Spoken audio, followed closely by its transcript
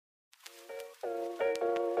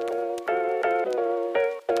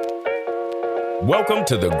Welcome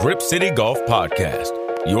to the Grip City Golf Podcast,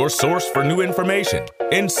 your source for new information,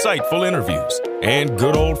 insightful interviews, and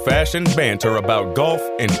good old-fashioned banter about golf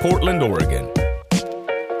in Portland, Oregon.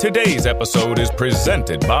 Today's episode is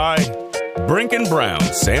presented by Brink & Brown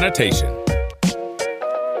Sanitation.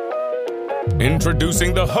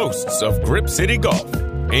 Introducing the hosts of Grip City Golf,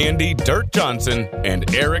 Andy Dirt Johnson and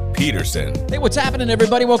Eric Peterson. Hey, what's happening,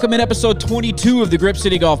 everybody? Welcome in episode 22 of the Grip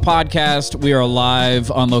City Golf Podcast. We are live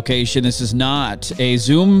on location. This is not a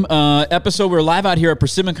Zoom episode. We're live out here at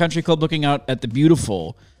Persimmon Country Club looking out at the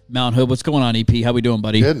beautiful Mount Hood. What's going on, EP? How we doing,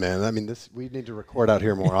 buddy? Good, man. I mean, we need to record out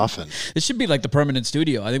here more often. This should be like the permanent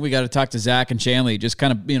studio. I think we got to talk to Zach and Shanley. Just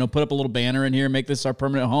kind of, put up a little banner in here and make this our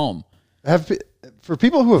permanent home. For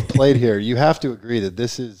people who have played here, you have to agree that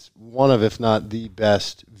this is one of, if not the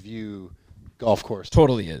best view golf course.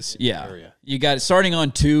 Totally is, yeah. You got starting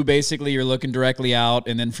on 2, basically, you're looking directly out,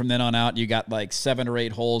 and then from then on out, you got like 7 or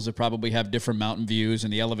 8 holes that probably have different mountain views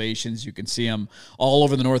and the elevations. You can see them all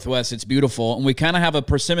over the Northwest. It's beautiful, and we kind of have a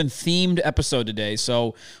Persimmon-themed episode today,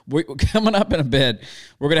 so we're coming up in a bit.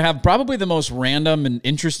 We're going to have probably the most random and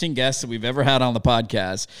interesting guest that we've ever had on the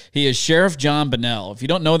podcast. He is Sheriff John Bunnell. If you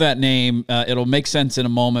don't know that name, it'll make sense in a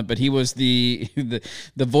moment, but he was the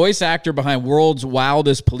voice actor behind World's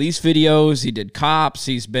Wildest Police Videos. He did Cops.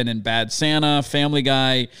 He's been in Bad Santa, Family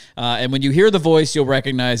Guy, and when you hear the voice, you'll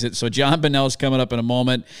recognize it. So John Bunnell's coming up in a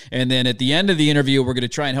moment, and then at the end of the interview, we're going to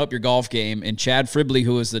try and help your golf game, and Chad Fribley,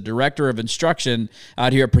 who is the Director of Instruction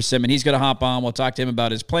out here at Persimmon, he's going to hop on. We'll talk to him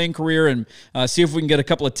about his playing career and see if we can get a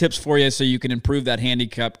couple of tips for you so you can improve that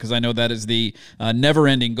handicap, because I know that is the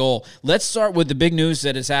never-ending goal. Let's start with the big news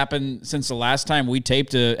that has happened since the last time we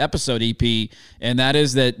taped an episode, EP, and that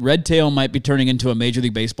is that Redtail might be turning into a Major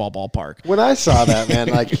League Baseball ballpark. When I saw that, man,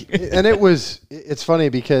 and it's funny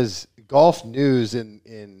because golf news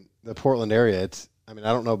in the Portland area, I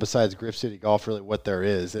don't know besides Grip City Golf really what there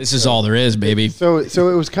is. This is all there is, baby. So it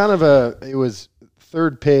was kind of it was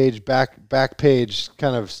third page, back page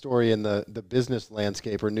kind of story in the business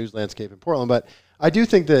landscape or news landscape in Portland. But I do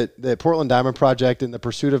think that the Portland Diamond Project and the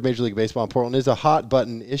pursuit of Major League Baseball in Portland is a hot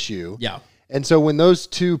button issue. Yeah. And so when those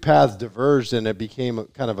two paths diverged and it became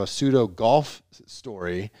kind of a pseudo golf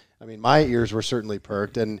story, my ears were certainly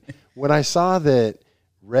perked. And when I saw that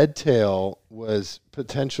Redtail was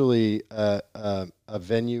potentially a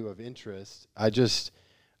venue of interest,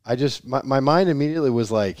 my mind immediately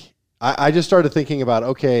was like, I just started thinking about,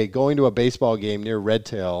 okay, going to a baseball game near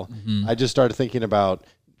Redtail. Mm-hmm. I just started thinking about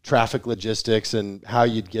traffic logistics and how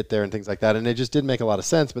you'd get there and things like that. And it just didn't make a lot of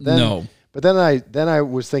sense. But then I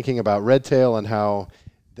was thinking about Redtail and how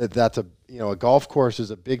that's a golf course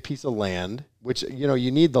is a big piece of land, which,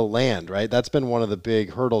 you need the land, right? That's been one of the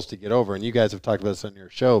big hurdles to get over. And you guys have talked about this on your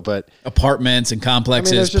show, but apartments and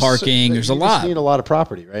complexes, parking, there's a lot. You just need a lot of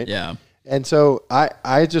property, right? Yeah. And so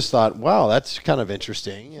I just thought, wow, that's kind of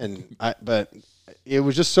interesting. But it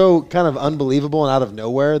was just so kind of unbelievable and out of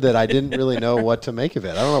nowhere that I didn't really know what to make of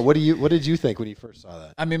it. I don't know. What did you think when you first saw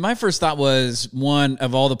that? My first thought was, one,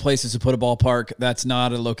 of all the places to put a ballpark, that's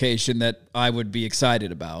not a location that I would be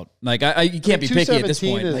excited about. You can't be picky at this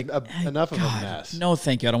point. Enough of a mess. No,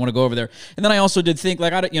 thank you. I don't want to go over there. And then I also did think,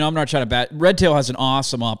 I'm not trying to bat. Redtail has an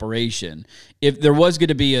awesome operation. If there was going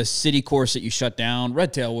to be a city course that you shut down,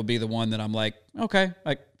 Redtail would be the one that I'm like, okay,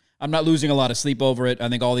 I'm not losing a lot of sleep over it. I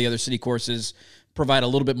think all the other city courses provide a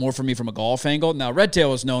little bit more for me from a golf angle. Now,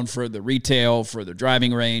 Redtail is known for the retail, for the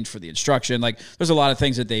driving range, for the instruction. There's a lot of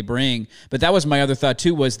things that they bring. But that was my other thought,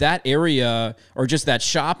 too, was that area or just that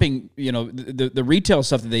shopping, the retail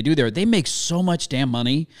stuff that they do there, they make so much damn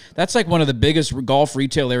money. That's like one of the biggest golf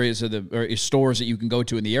retail areas or stores that you can go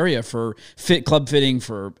to in the area for club fitting,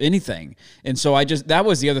 for anything. And so that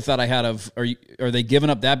was the other thought I had of, are they giving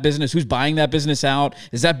up that business? Who's buying that business out?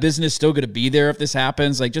 Is that business still going to be there if this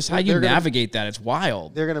happens? Just how you navigate that. It's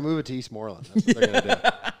wild. They're going to move it to Eastmoreland. That's what they're going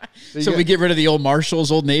to do. So we get rid of the old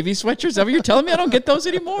Marshalls, Old Navy sweatshirts? Is that what you're telling me? I don't get those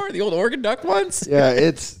anymore? The old Oregon Duck ones? Yeah,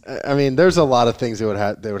 there's a lot of things that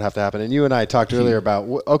would have to happen. And you and I talked earlier about,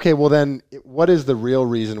 okay, well then, what is the real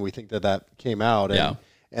reason we think that came out?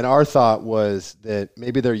 And our thought was that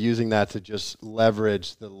maybe they're using that to just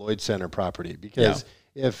leverage the Lloyd Center property. Because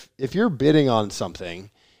if you're bidding on something,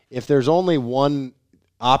 if there's only one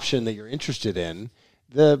option that you're interested in,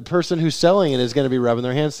 the person who's selling it is going to be rubbing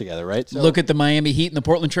their hands together, right? So, look at the Miami Heat and the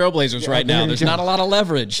Portland Trailblazers right now. There's not a lot of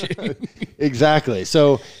leverage. Exactly.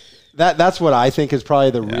 So that's what I think is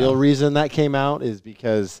probably the real reason that came out, is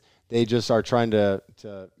because they just are trying to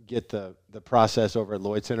get the process over at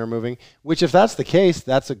Lloyd Center moving, which, if that's the case,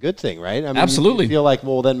 that's a good thing, right? Absolutely. You feel like,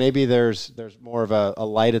 well, then maybe there's more of a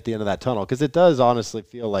light at the end of that tunnel, because it does honestly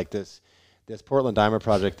feel like this this Portland Diamond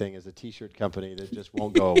Project thing is a T-shirt company that just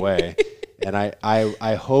won't go away. And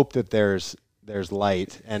I hope that there's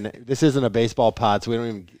light. And this isn't a baseball pod, so we don't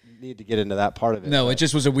even need to get into that part of it. No, it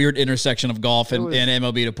just was a weird intersection of golf and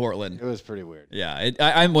MLB to Portland. It was pretty weird. Yeah,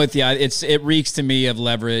 I'm with you. It reeks to me of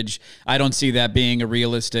leverage. I don't see that being a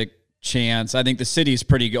realistic chance. I think the city's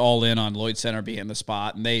pretty all in on Lloyd Center being the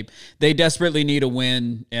spot, and they desperately need a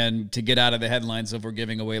win and to get out of the headlines of we're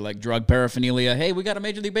giving away like drug paraphernalia. Hey, we got a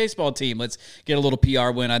Major League Baseball team. Let's get a little PR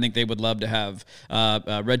win. I think they would love to have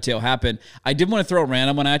Red Tail happen. I did want to throw a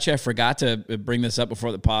random one at you. I forgot to bring this up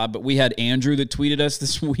before the pod, but we had Andrew that tweeted us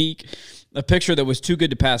this week a picture that was too good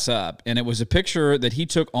to pass up, and it was a picture that he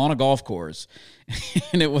took on a golf course,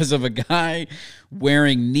 and it was of a guy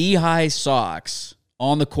wearing knee-high socks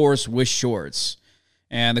on the course with shorts.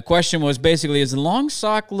 And the question was basically, is the long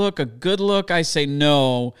sock look a good look? I say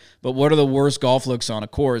no, but what are the worst golf looks on a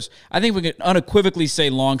course? I think we can unequivocally say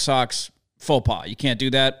long socks faux pas. You can't do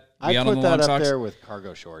that. I put that up there with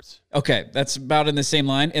cargo shorts. Okay, that's about in the same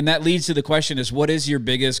line. And that leads to the question is, what is your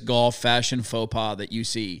biggest golf fashion faux pas that you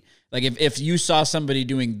see? Like if you saw somebody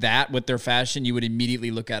doing that with their fashion, you would immediately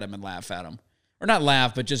look at them and laugh at them. Or not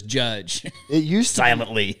laugh, but just judge. It used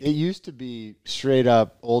silently. It used to be straight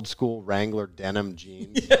up old school Wrangler denim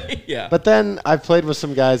jeans. Yeah. But then I've played with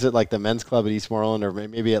some guys at like the men's club at Eastmoreland or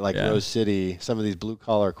maybe at like Rose City, some of these blue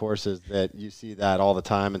collar courses that you see that all the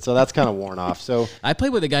time. And so that's kind of worn off. So I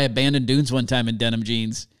played with a guy at Bandon Dunes one time in denim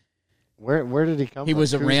jeans. Where did he come from? He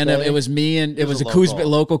was a random. Bay? It was me and it was a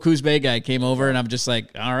local Coos Bay guy came over, and I'm just like,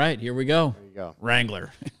 all right, here we go. There you go.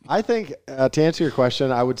 Wrangler. I think to answer your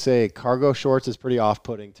question, I would say cargo shorts is pretty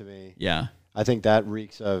off-putting to me. Yeah. I think that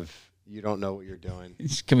reeks of you don't know what you're doing.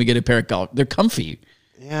 Can we get a pair of golf? They're comfy.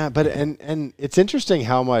 Yeah, but and it's interesting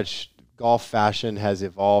how much golf fashion has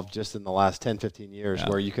evolved just in the last 10, 15 years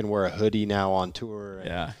where you can wear a hoodie now on tour.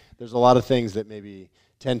 And there's a lot of things that maybe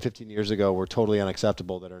 10, 15 years ago were totally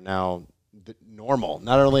unacceptable that are now normal.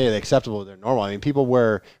 Not only are they acceptable, they're normal. I mean, people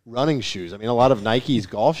wear running shoes. I mean, a lot of Nike's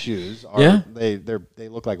golf shoes are they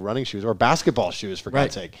look like running shoes or basketball shoes for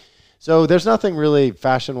God's sake. So there's nothing really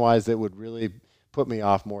fashion-wise that would really put me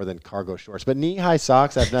off more than cargo shorts. But knee-high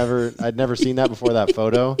socks, I'd never seen that before that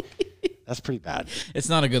photo. That's pretty bad. It's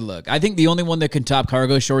not a good look. I think the only one that can top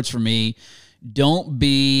cargo shorts for me, don't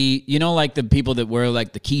be, like the people that wear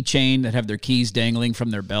like the keychain that have their keys dangling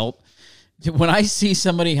from their belt. When I see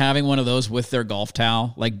somebody having one of those with their golf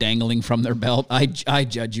towel, like dangling from their belt, I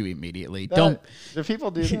judge you immediately. Do people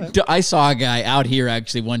do that? I saw a guy out here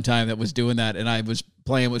actually one time that was doing that, and I was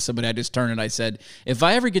playing with somebody. I just turned and I said, if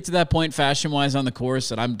I ever get to that point fashion-wise on the course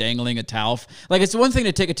that I'm dangling a towel, like it's one thing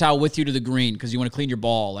to take a towel with you to the green because you want to clean your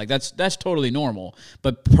ball. Like that's totally normal.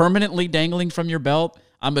 But permanently dangling from your belt,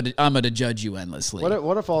 I'm gonna judge you endlessly.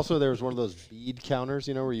 What if also there was one of those bead counters,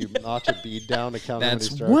 where you notch a bead down to count how many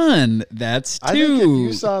strikes? That's one. That's two. I think if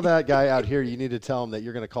you saw that guy out here, you need to tell him that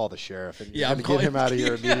you're going to call the sheriff and get him out of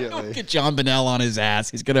here immediately. Get John Bunnell on his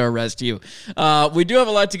ass. He's going to arrest you. We do have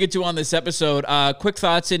a lot to get to on this episode. Quick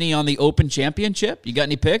thoughts, any on the Open Championship? You got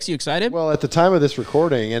any picks? You excited? Well, at the time of this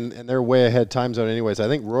recording, and they're way ahead time zone anyways, I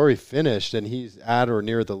think Rory finished and he's at or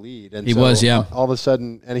near the lead. And he was, yeah. All of a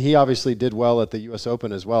sudden, and he obviously did well at the U.S.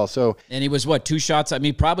 Open as well. So, and he was, 2 shots? I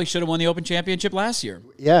mean, probably should have won the Open Championship last year.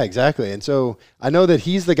 Yeah, exactly. And so I know that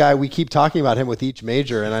he's the guy, we keep talking about him with each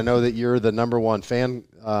major, and I know that you're the number one fan,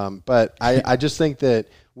 but I just think that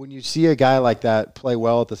when you see a guy like that play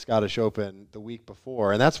well at the Scottish Open the week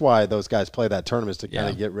before, and that's why those guys play that tournament, is to kind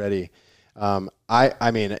of get ready.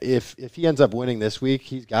 I mean, if he ends up winning this week,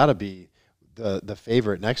 he's got to be the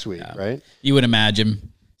favorite next week, right? You would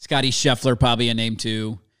imagine. Scotty Scheffler, probably a name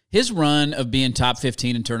too. His run of being top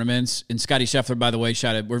 15 in tournaments, and Scotty Scheffler, by the way,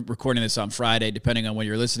 we're recording this on Friday, depending on when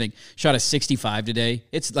you're listening, shot a 65 today.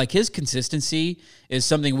 It's like his consistency is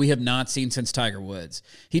something we have not seen since Tiger Woods.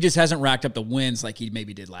 He just hasn't racked up the wins like he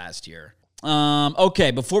maybe did last year. Okay,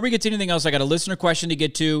 before we get to anything else, I got a listener question to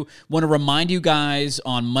get to. Want to remind you guys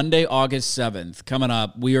on Monday, August 7th, coming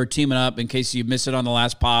up, we are teaming up in case you missed it on the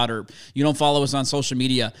last pod or you don't follow us on social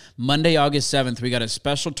media. Monday, August 7th, we got a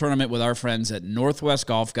special tournament with our friends at Northwest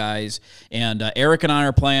Golf Guys, and Eric and I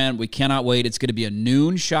are playing. We cannot wait. It's going to be a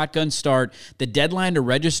noon shotgun start. The deadline to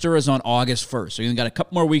register is on August 1st, so you've got a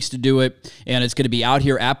couple more weeks to do it, and it's going to be out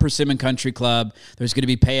here at Persimmon Country Club. There's going to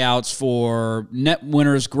be payouts for net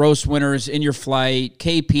winners, gross winners. in your flight,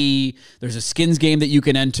 KP. There's a skins game that you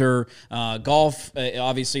can enter. Golf,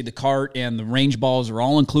 obviously the cart and the range balls are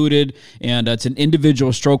all included, and it's an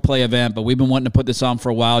individual stroke play event, but we've been wanting to put this on for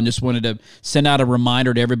a while and just wanted to send out a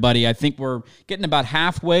reminder to everybody. I think we're getting about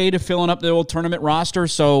halfway to filling up the old tournament roster,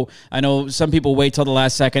 so I know some people wait till the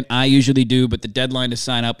last second. I usually do, but the deadline to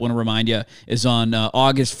sign up, want to remind you, is on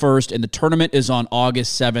August 1st, and the tournament is on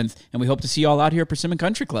August 7th, and we hope to see you all out here at Persimmon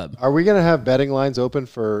Country Club. Are we going to have betting lines open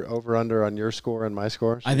for over-under on your score and my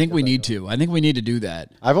score? I think we need to. I think we need to do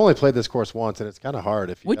that. I've only played this course once, and it's kind of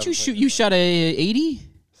hard. What'd you shoot? You shot a 80?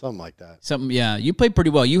 Something like that. Yeah. You played pretty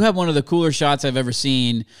well. You have one of the cooler shots I've ever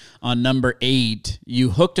seen on number 8. You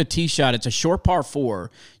hooked a tee shot. It's a short par 4.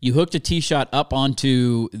 You hooked a tee shot up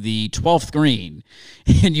onto the 12th green,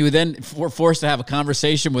 and you then were forced to have a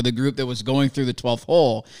conversation with a group that was going through the 12th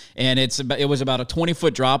hole, and it was about a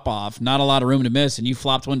 20-foot drop-off, not a lot of room to miss, and you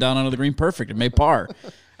flopped one down onto the green perfect and made par.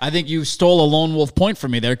 I think you stole a lone wolf point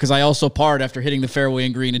from me there because I also parred after hitting the fairway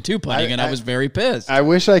and green and 2-putting, and I was very pissed. I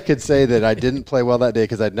wish I could say that I didn't play well that day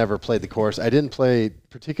because I'd never played the course. I didn't play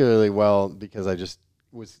particularly well because I just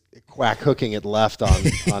was quack hooking it left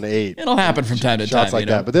on 8. It'll happen from time to time. Shots like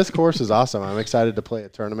that. But this course is awesome. I'm excited to play a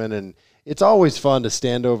tournament, and it's always fun to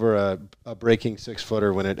stand over a breaking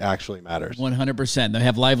 6-footer when it actually matters. 100%. They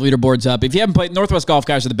have live leaderboards up. If you haven't played, Northwest Golf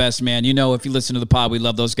guys are the best, man. You know, if you listen to the pod, we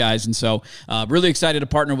love those guys. And so really excited to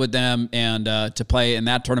partner with them and to play in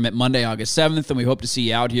that tournament Monday, August 7th. And we hope to see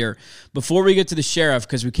you out here. Before we get to the Sheriff,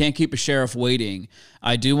 because we can't keep a Sheriff waiting,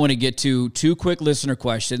 I do want to get to 2 quick listener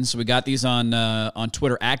questions. So we got these on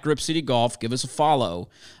Twitter, at Grip City Golf. Give us a follow.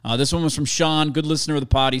 This one was from Sean, good listener of the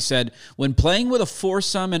pod. He said, when playing with a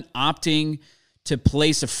foursome and opting to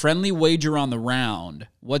place a friendly wager on the round,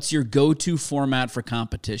 what's your go-to format for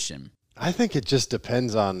competition? I think it just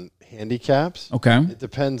depends on handicaps. Okay. It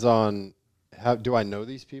depends on how do I know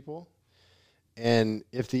these people? And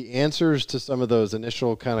if the answers to some of those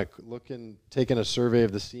initial kind of taking a survey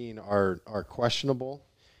of the scene are questionable,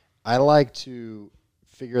 I like to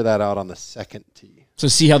figure that out on the second tee. So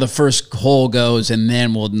see how the first hole goes, and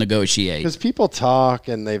then we'll negotiate. Because people talk,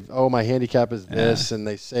 and my handicap is this, and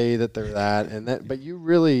they say that they're that, and that. But you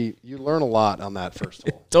learn a lot on that first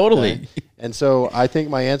hole. Totally. Okay? And so I think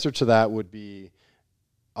my answer to that would be,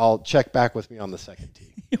 I'll check back with me on the second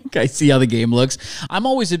tee. Okay, see how the game looks. I'm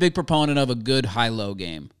always a big proponent of a good high-low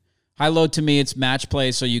game. High-low, to me, it's match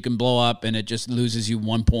play, so you can blow up, and it just loses you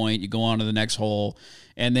 1 point. You go on to the next hole,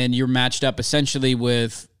 and then you're matched up essentially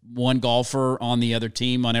with one golfer on the other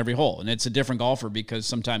team on every hole. And it's a different golfer because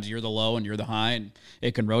sometimes you're the low and you're the high, and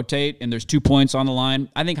it can rotate, and there's 2 points on the line.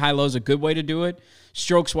 I think high-low is a good way to do it.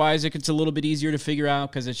 Strokes-wise, it's a little bit easier to figure out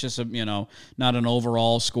because it's just not an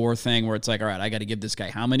overall score thing where it's like, all right, I got to give this guy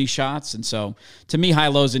how many shots? And so, to me,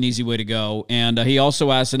 high-low is an easy way to go. And he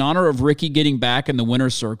also asked, in honor of Ricky getting back in the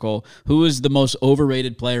winner's circle, who is the most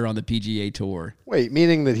overrated player on the PGA Tour? Wait,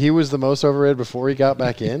 meaning that he was the most overrated before he got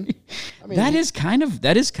back in? I mean, that is kind of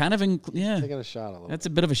yeah. Taking a shot a little. That's a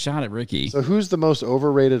bit of a shot at Ricky. So who's the most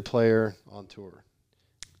overrated player on tour?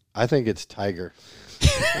 I think it's Tiger.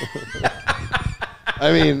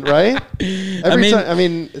 I mean, right? Every time,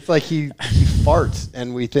 it's like he farts,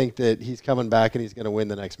 and we think that he's coming back and he's going to win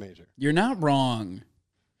the next major. You're not wrong.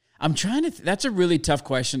 I'm trying to. That's a really tough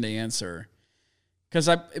question to answer, because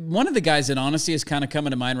one of the guys that honestly is kind of coming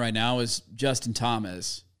to mind right now is Justin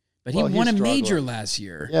Thomas, but he won a major last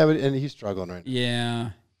year. Yeah, and he's struggling right now. Yeah,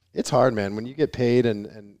 it's hard, man. When you get paid,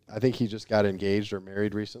 and I think he just got engaged or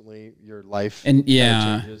married recently, your life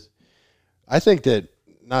changes. I think that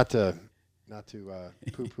not to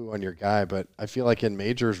poo-poo on your guy, but I feel like in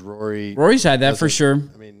majors, Rory's had that for sure.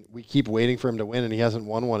 I mean, we keep waiting for him to win, and he hasn't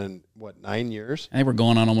won one in, 9 years? I think we're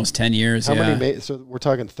going on almost 10 years. How many? So we're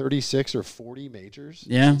talking 36 or 40 majors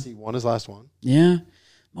since he won his last one? Yeah.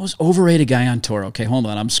 Most overrated guy on tour. Okay, hold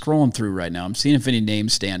on. I'm scrolling through right now. I'm seeing if any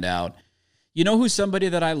names stand out. You know who's somebody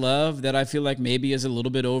that I love that I feel like maybe is a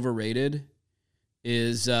little bit overrated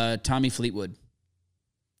is Tommy Fleetwood.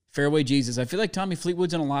 Fairway Jesus. I feel like Tommy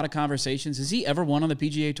Fleetwood's in a lot of conversations. Has he ever won on the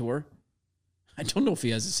PGA Tour? I don't know if he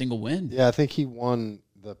has a single win. Yeah, I think he won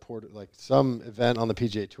some event on the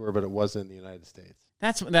PGA Tour, but it wasn't in the United States.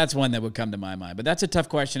 That's one that would come to my mind, but that's a tough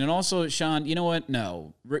question. And also, Sean, you know what?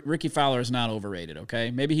 No, Ricky Fowler is not overrated,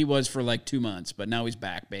 okay? Maybe he was for like 2 months, but now he's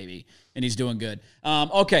back, baby, and he's doing good.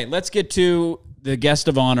 Okay, let's get to the guest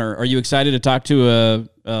of honor. Are you excited to talk to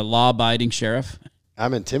a law-abiding sheriff?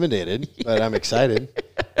 I'm intimidated, but I'm excited.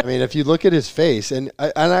 I mean, if you look at his face, and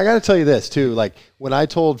I got to tell you this too. Like when I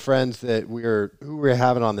told friends that who we were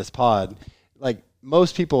having on this pod, like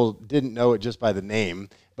most people didn't know it just by the name.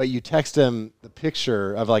 but you text them the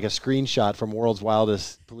picture of like a screenshot from World's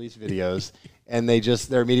Wildest Police Videos, and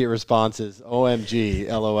their immediate response is OMG,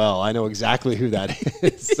 LOL. I know exactly who that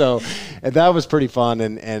is. So and that was pretty fun.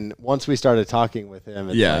 And once we started talking with him,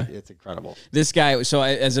 it's incredible. This guy, so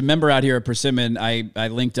as a member out here at Persimmon, I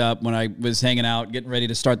linked up when I was hanging out, getting ready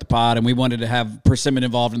to start the pod, and we wanted to have Persimmon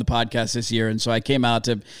involved in the podcast this year. And so I came out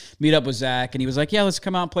to meet up with Zach, and he was like, yeah, let's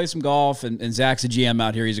come out and play some golf. And Zach's a GM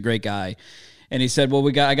out here. He's a great guy. And he said, well,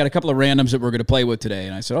 I got a couple of randoms that we're going to play with today.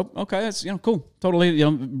 And I said, oh, okay, that's, cool. Totally,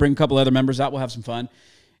 bring a couple other members out. We'll have some fun.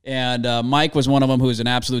 And Mike was one of them who was an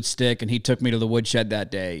absolute stick, and he took me to the woodshed that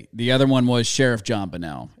day. The other one was Sheriff John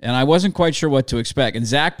Bunnell. And I wasn't quite sure what to expect. And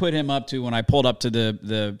Zach put him up to, when I pulled up to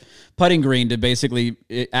the putting green, to basically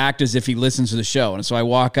act as if he listens to the show. And so I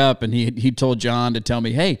walk up, and he told John to tell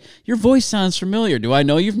me, hey, your voice sounds familiar. Do I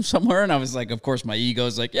know you from somewhere? And I was like, of course, my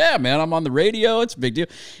ego's like, yeah, man, I'm on the radio. It's a big deal.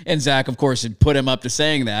 And Zach, of course, had put him up to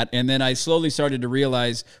saying that. And then I slowly started to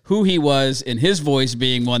realize who he was, and his voice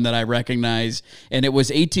being one that I recognized. And it was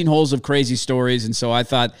 18 holes of crazy stories. And so I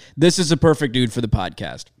thought, this is a perfect dude for the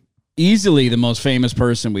podcast. Easily the most famous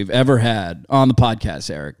person we've ever had on the podcast,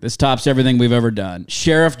 Eric. This tops everything we've ever done.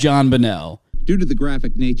 Sheriff John Bunnell. Due to the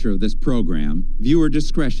graphic nature of this program, viewer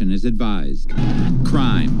discretion is advised.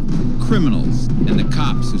 Crime, criminals, and the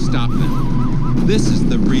cops who stop them. This is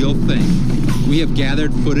the real thing. We have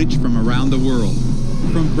gathered footage from around the world,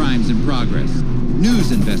 from crimes in progress,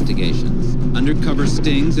 news investigations, undercover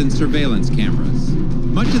stings, and surveillance cameras.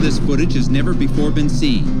 Much of this footage has never before been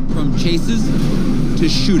seen, from chases to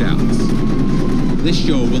shootouts. This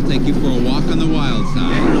show will take you for a walk on the wild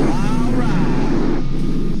side.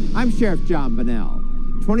 I'm Sheriff John Bunnell.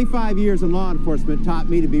 25 years in law enforcement taught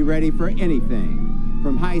me to be ready for anything.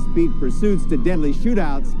 From high-speed pursuits to deadly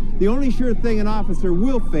shootouts, the only sure thing an officer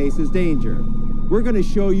will face is danger. We're going to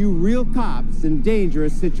show you real cops in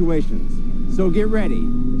dangerous situations. So get ready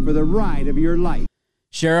for the ride of your life.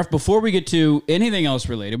 Sheriff, before we get to anything else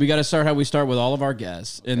related, we got to start how we start with all of our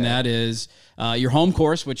guests, and that is your home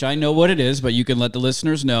course, which I know what it is, but you can let the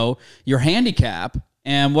listeners know, your handicap,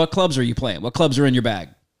 and what clubs are you playing? What clubs are in your bag?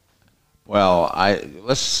 Well,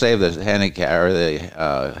 let's save the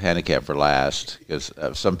handicap for last, because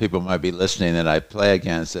some people might be listening that I play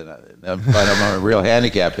against, and find out what a real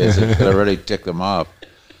handicap is. It's going to really tick them off.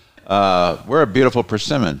 We're a beautiful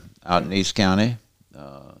Persimmon out in East County.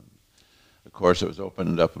 Of course, it was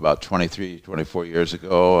opened up about 24 years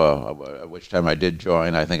ago, at which time I did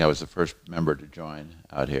join. I think I was the first member to join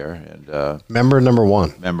out here. And member number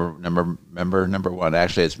one. Member number one.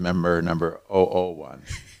 Actually, it's member number 001.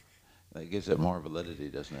 That gives it more validity,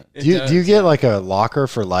 doesn't it? Do you get like a locker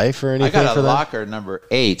for life or anything? I got a locker number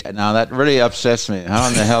 8. Now that really upsets me. How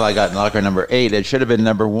in the hell I got locker number 8? It should have been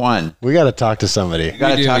number 1. We got to talk to somebody. You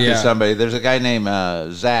got to talk to somebody. There's a guy named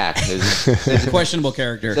Zach. Questionable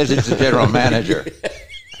character. Says he's the general manager.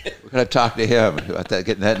 We're going to talk to him about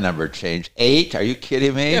getting that number changed. 8? Are you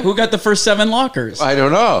kidding me? Yeah, who got the first 7 lockers? I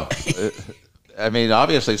don't know. I mean,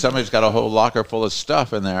 obviously somebody's got a whole locker full of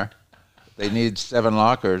stuff in there. They need 7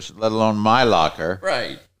 lockers, let alone my locker.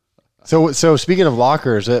 Right. So speaking of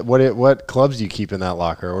lockers, what clubs do you keep in that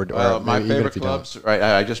locker? Or my favorite clubs, right?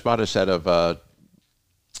 I just bought a set of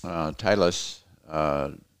Titleist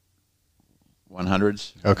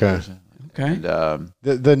 100s. Okay. And,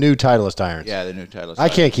 the new Titleist irons. Yeah, the new Titleist. I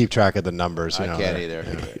can't keep track of the numbers. I can't either.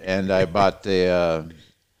 And I bought I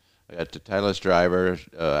got the Titleist driver.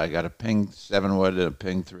 I got a Ping 7 wood and a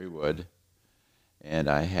Ping 3 wood. And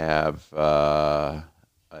I have a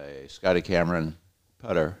Scotty Cameron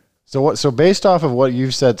putter. So based off of what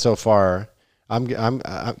you've said so far,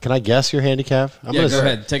 can I guess your handicap? Go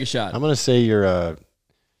ahead, take a shot. I'm going to say you're a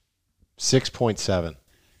 6.7.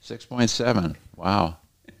 6.7. Wow.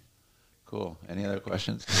 Cool. Any other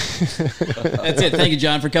questions? That's it. Thank you,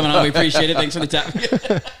 John, for coming on. We appreciate it. Thanks for the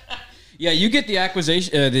time. Yeah, you get the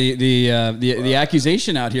accusation, the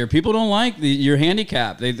accusation out here. People don't like your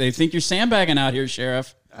handicap. They think you're sandbagging out here,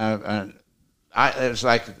 Sheriff. It's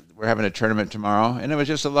like we're having a tournament tomorrow, and it was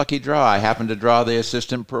just a lucky draw. I happened to draw the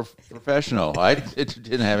assistant professional. It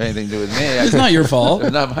didn't have anything to do with me. It's not your fault.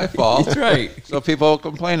 It's not my fault. That's right. So people will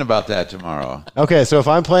complain about that tomorrow. Okay, so if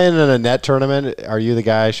I'm playing in a net tournament, are you the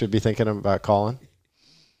guy I should be thinking about calling?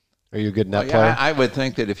 Are you a good net player? I would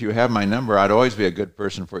think that if you have my number, I'd always be a good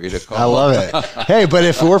person for you to call. I love it. Hey, but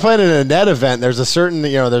if we're playing in a net event, there's a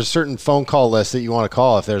certain phone call list that you want to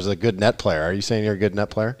call if there's a good net player. Are you saying you're a good net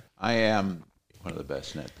player? I am one of the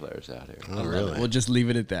best net players out here. Oh, really? We'll just leave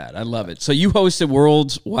it at that. I love it. So you hosted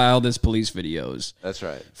World's Wildest Police Videos. That's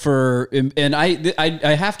right. And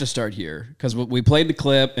I have to start here because we played the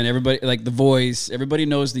clip and everybody, like the voice, everybody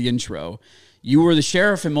knows the intro. you were the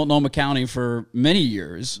sheriff in Multnomah County for many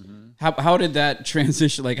years. How did that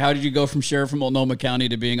transition? Like, how did you go from sheriff in Multnomah County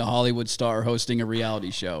to being a Hollywood star hosting a reality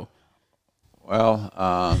show? Well,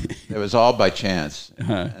 it was all by chance.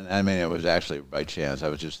 And I mean, it was actually by chance. I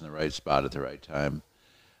was just in the right spot at the right time.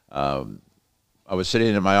 I was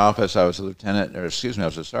sitting in my office. I was a I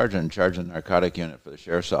was a sergeant in charge of the narcotic unit for the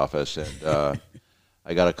sheriff's office. And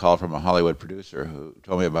I got a call from a Hollywood producer who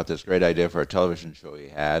told me about this great idea for a television show he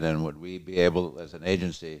had, and would we be able, as an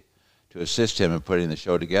agency, to assist him in putting the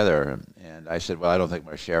show together. And I said, well, I don't think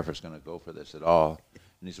my sheriff is going to go for this at all.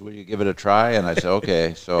 And he said, will you give it a try? And I said,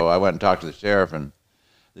 okay. So I went and talked to the sheriff, and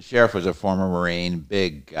the sheriff was a former Marine,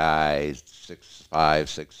 big guy, 6'5",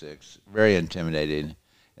 6'6", very intimidating.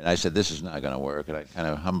 And I said, this is not going to work. And I kind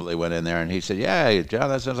of humbly went in there, and he said, yeah, John,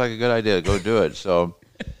 that sounds like a good idea. Go do it. So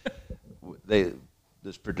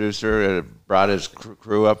this producer brought his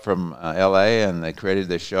crew up from L.A., and they created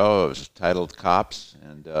this show. It was titled Cops,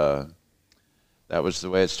 and that was the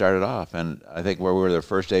way it started off. And I think we were the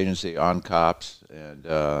first agency on Cops,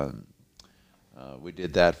 and we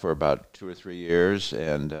did that for about 2 or 3 years,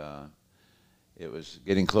 and it was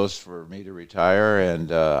getting close for me to retire,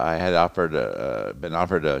 and I had been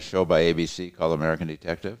offered a show by ABC called American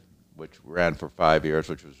Detective, which ran for 5 years,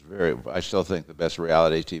 which was I still think the best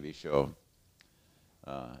reality TV show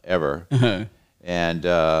ever. And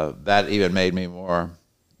that even made me more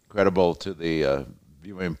credible to the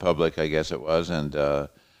viewing public, I guess it was, and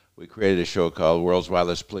we created a show called World's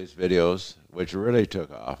Wildest Police Videos, which really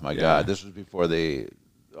took off. My God, this was before all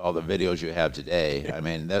the videos you have today. I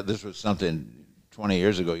mean, this was something 20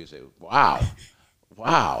 years ago. You say, wow,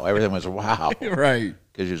 everything was wow, right?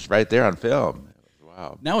 Because it's right there on film. It was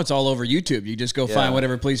wow. Now it's all over YouTube. You just go find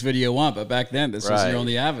whatever police video you want. But back then, this was your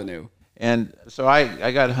only avenue. And so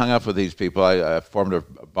I got hung up with these people. I formed a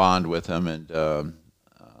bond with them, and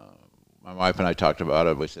my wife and I talked about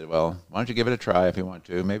it. We said, well, why don't you give it a try if you want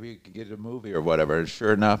to? Maybe you could get a movie or whatever. And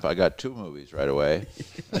sure enough, I got 2 movies right away.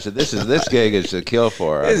 I said, this gig is to kill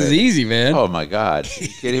for. This is easy, man. Oh, my God. Are you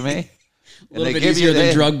kidding me? A little bit easier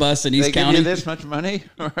than drug busts in East County. They give you this much money?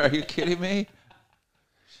 Are you kidding me?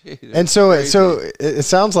 Jeez, and so it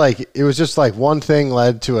sounds like it was just like one thing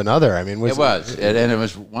led to another. I mean, it was, and it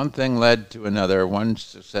was one thing led to another. One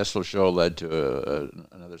successful show led to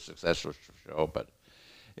another successful show, but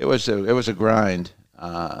it was a grind.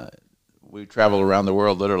 We traveled around the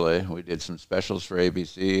world, literally. We did some specials for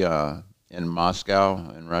ABC in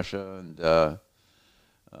Moscow, in Russia, and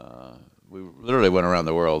we literally went around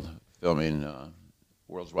the world filming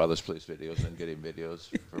World's Wildest Police Videos and getting videos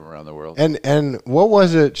from around the world. And what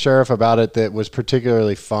was it, Sheriff, about it that was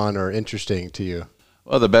particularly fun or interesting to you?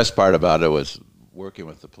 Well, the best part about it was working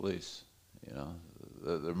with the police. You know,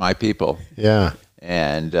 they're my people. Yeah.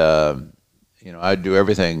 And you know, I'd do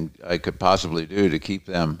everything I could possibly do to keep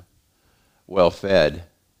them well fed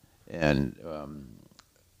and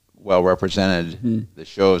well represented. Mm-hmm. The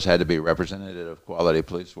shows had to be representative of quality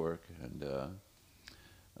police work, and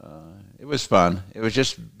it was fun. It was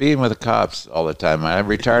just being with the cops all the time. I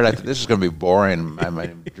retired. I thought this is going to be boring. My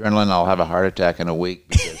adrenaline, I'll have a heart attack in a week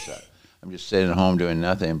because I'm just sitting at home doing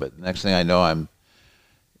nothing. But the next thing I know, I'm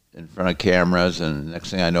in front of cameras, and the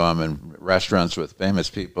next thing I know, I'm in restaurants with famous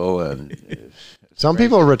people. And some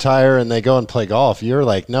people retire and they go and play golf. You're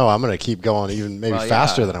like, no, I'm going to keep going, even maybe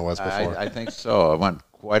faster than I was before. I think so. I went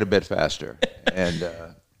quite a bit faster, and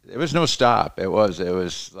there was no stop. It was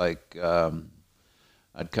like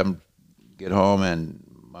I'd get home, and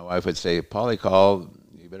my wife would say, "Paulie called.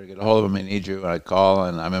 You better get a hold of him. He needs you." And I'd call,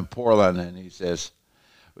 and I'm in Portland, and he says,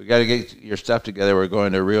 "We got to get your stuff together. We're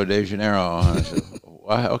going to Rio de Janeiro." And I said,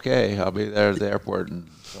 well, "Okay, I'll be there at the airport in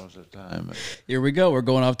so much time." But, here we go. We're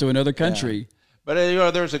going off to another country. Yeah. But you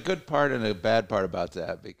know, there's a good part and a bad part about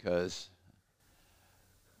that, because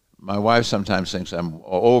my wife sometimes thinks I'm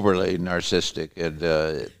overly narcissistic,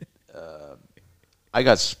 and I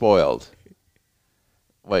got spoiled.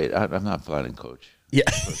 Wait, I'm not flying coach. Yeah.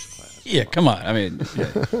 Yeah, come on. I mean,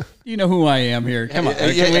 you know who I am here. Come on.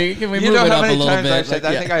 Can we move it up a little bit?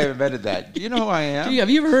 I think I invented that. Do you know who I am? Have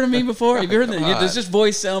you ever heard of me before? Have you heard that? Does this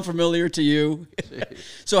voice sound familiar to you?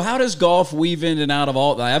 So how does golf weave in and out of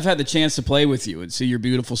all? I've had the chance to play with you and see your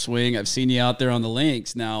beautiful swing. I've seen you out there on the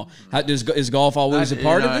links. Now, is golf always a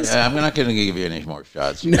part of this? I'm not going to give you any more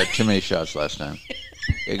shots. You got too many shots last time.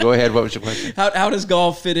 Okay, go ahead. What was your question? How does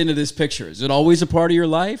golf fit into this picture? Is it always a part of your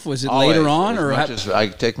life? Was it always, later on, or I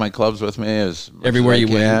take my clubs with me as much everywhere as I you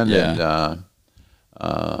can, went? Yeah.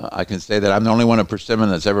 And I can say that I'm the only one at Persimmon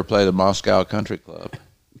that's ever played the Moscow Country Club.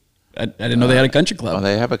 I didn't know they had a country club. Well,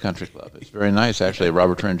 they have a country club. It's very nice, actually.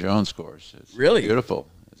 Robert Trent Jones course. It's really beautiful.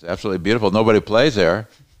 It's absolutely beautiful. Nobody plays there,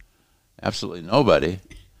 absolutely nobody.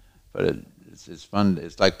 But it's fun.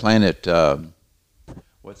 It's like playing at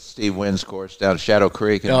what's Steve Wynn's course down Shadow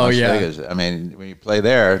Creek in Las Vegas. I mean, when you play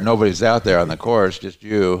there, nobody's out there on the course, just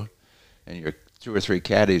you and your 2 or 3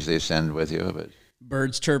 caddies they send with you. But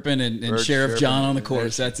birds chirping and Sheriff John on the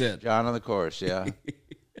course. That's it. John on the course, yeah.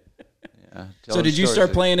 Yeah. So did you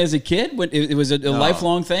start playing as a kid? When it was a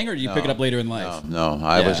lifelong thing, or did you pick it up later in life? No.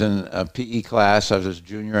 I was in a PE class. I was a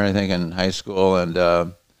junior, I think, in high school, and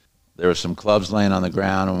there were some clubs laying on the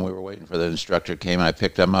ground, and we were waiting for the instructor came, and I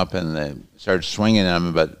picked them up, and they started swinging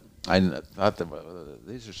them, but I thought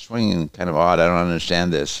these are swinging kind of odd. I don't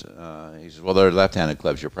understand this. He says, well, they're left-handed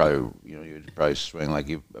clubs. You'd probably swing like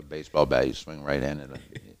a baseball bat. You swing right-handed.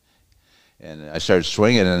 And I started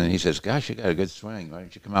swinging, and he says, gosh, you got a good swing. Why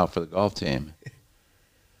don't you come out for the golf team?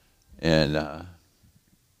 And no,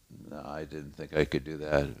 I didn't think I could do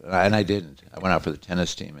that. And I didn't. I went out for the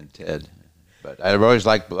tennis team in TED. But I've always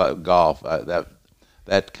liked golf.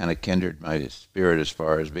 That kind of kindled my spirit as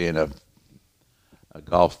far as being a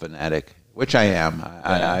golf fanatic, which I am.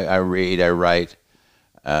 I read, I write,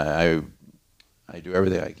 I do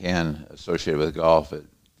everything I can associated with golf. It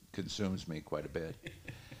consumes me quite a bit.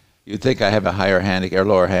 You'd think I have a higher handicap or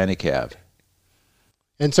lower handicap.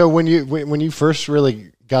 And so when you first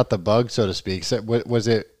really got the bug, so to speak, was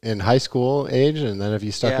it in high school age, and then have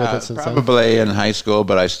you stuck with it since then? Probably in high school,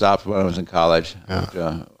 but I stopped when I was in college. I went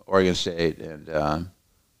to Oregon State, and I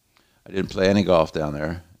didn't play any golf down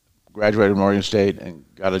there. Graduated from Oregon State and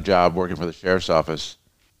got a job working for the sheriff's office.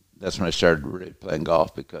 That's when I started really playing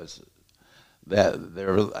golf, because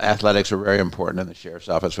their athletics were very important in the sheriff's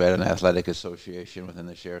office. We had an athletic association within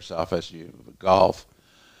the sheriff's office. Golf,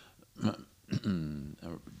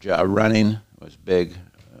 running was big,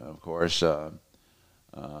 of course.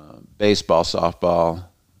 Baseball, softball,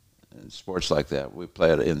 and sports like that. We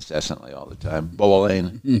played incessantly all the time.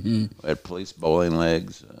 Bowling, we had police bowling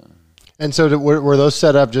leagues. And so were those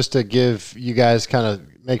set up just to give you guys kind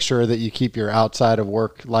of make sure that you keep your outside of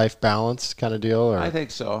work-life balance kind of deal? Or? I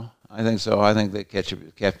think so. I think they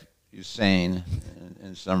kept you sane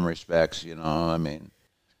in some respects, I mean.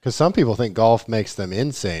 Because some people think golf makes them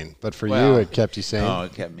insane, but for you, it kept you sane. No,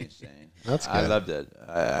 it kept me sane. That's good. I loved it.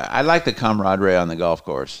 I like the camaraderie on the golf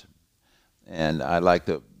course, and I like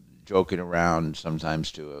the joking around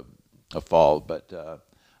sometimes to a fault, but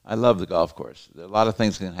I love the golf course. There are a lot of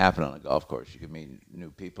things can happen on a golf course. You can meet new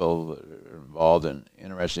people that are involved in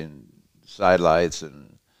interesting sidelights,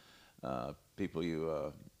 and people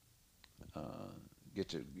you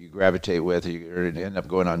you gravitate with. You end up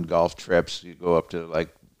going on golf trips. You go up to like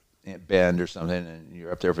Bend or something, and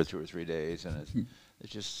you're up there for 2 or 3 days, and it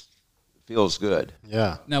just feels good.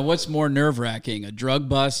 Yeah. Now, what's more nerve-wracking, a drug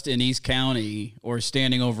bust in East County or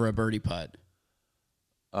standing over a birdie putt?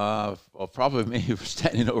 Well, probably me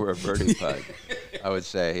standing over a birdie putt. I would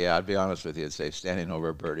say, I'd be honest with you and say standing over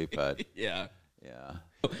a birdie putt. Yeah. Yeah.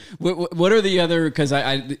 What are the other, because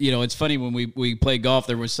I it's funny when we play golf,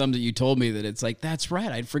 there was some that you told me that it's like, that's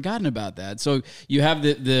right, I'd forgotten about that. So you have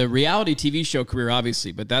the reality TV show career,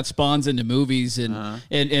 obviously, but that spawns into movies and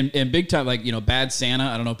big time, like, Bad Santa.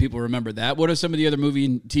 I don't know if people remember that. What are some of the other movie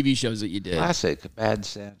and TV shows that you did? Classic, Bad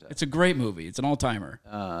Santa. It's a great movie. It's an all-timer.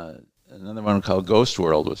 Another one called Ghost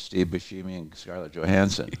World with Steve Buscemi and Scarlett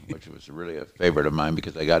Johansson, which was really a favorite of mine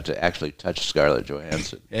because I got to actually touch Scarlett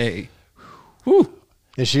Johansson. Hey. Whew.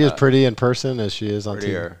 Is she as pretty in person as she is on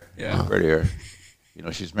prettier, TV? Yeah, prettier.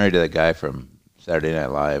 She's married to that guy from Saturday Night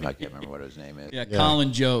Live. I can't remember what his name is. Yeah,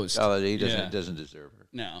 Colin Jost. He doesn't deserve her.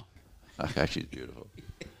 No. She's beautiful.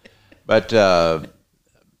 But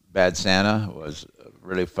Bad Santa was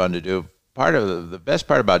really fun to do. Part of the best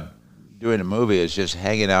part about doing a movie is just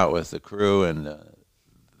hanging out with the crew and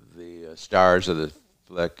the stars of the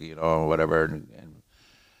flick, whatever, and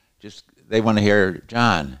just they want to hear,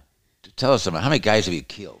 John, tell us something. How many guys have you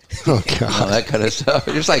killed? Oh, God. That kind of stuff.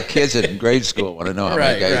 Just like kids in grade school want to know how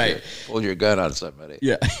many guys you pulled your gun on somebody.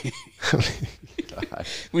 Yeah.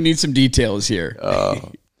 We need some details here.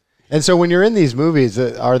 And so when you're in these movies,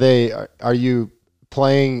 are you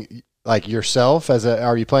playing like yourself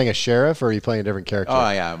are you playing a sheriff or are you playing a different character? Oh,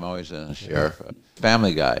 yeah, I'm always a sheriff.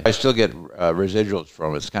 Family Guy. I still get residuals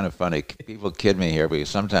from it. It's kind of funny. People kid me here because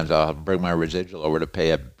sometimes I'll bring my residual over to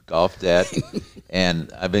pay a golf debt,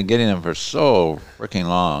 and I've been getting them for so freaking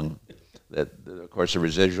long that, of course, the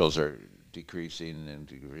residuals are decreasing and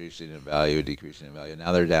decreasing in value.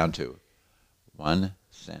 Now they're down to 1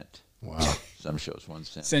 cent. Wow. Some shows 1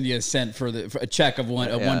 cent. Send you a cent for a check of a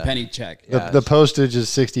 1 penny check. The postage is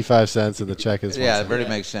 65 cents and the check is 1 cent. It really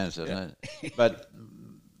makes sense, doesn't it? But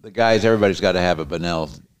the guys, everybody's got to have a Bunnell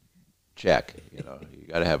check. You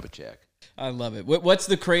got to have a check. I love it. What's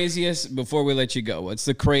the craziest, before we let you go, what's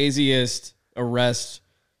the craziest arrest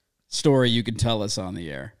story you can tell us on the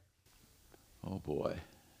air? Oh, boy.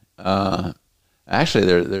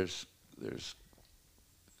 Actually, there's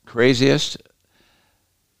craziest.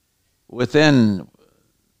 Within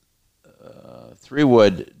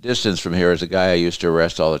 3-wood distance from here is a guy I used to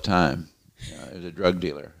arrest all the time. He was a drug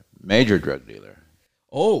dealer, major drug dealer.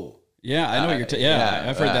 Oh, yeah, I know what you're yeah,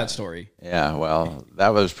 I've heard that story. Yeah, well, that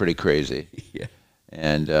was pretty crazy. Yeah.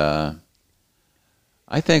 And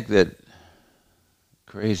I think that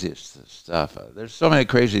craziest stuff, there's so many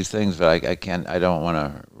crazy things, but I don't want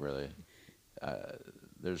to really,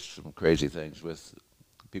 there's some crazy things with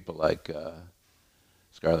people like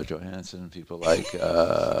Scarlett Johansson, people like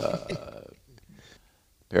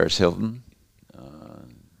Paris Hilton,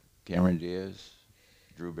 Cameron Diaz,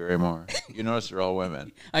 Drew Barrymore. You notice they're all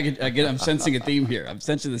women. I'm sensing a theme here. I'm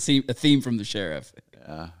sensing a theme from the sheriff.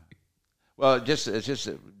 Yeah. Well, it's just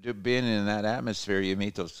being in that atmosphere, you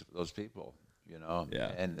meet those people, you know.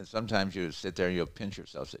 Yeah. And sometimes you sit there and you'll pinch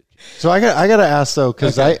yourself. So I got to ask though,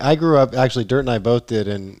 because I grew up, actually Dirt and I both did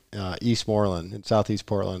in Eastmoreland, in Southeast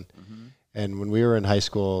Portland. Mm-hmm. And when we were in high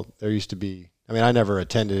school, there used to be, I mean, I never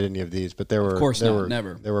attended any of these, but there were,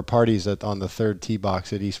 never. There were parties on the 3rd tee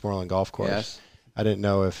box at Eastmoreland Golf Course. Yes. I didn't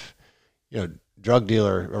know if, drug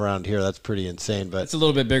dealer around here, that's pretty insane. But it's a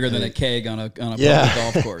little bit bigger than a keg on a public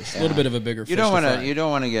golf course. A little bit of a bigger. You don't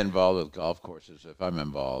want to get involved with golf courses if I'm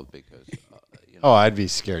involved because. I'd be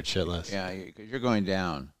scared shitless. Yeah, because you're going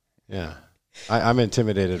down. Yeah, I'm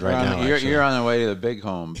intimidated right now. You're on the way to the big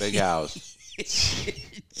home, big house.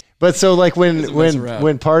 But so like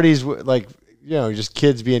when parties just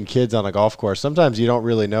kids being kids on a golf course, sometimes you don't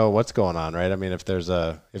really know what's going on, right? I mean, if there's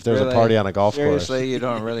a party on a golf course, seriously, you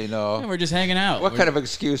don't really know. Yeah, we're just hanging out. What kind of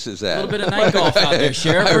excuse is that? A little bit of night golf out there,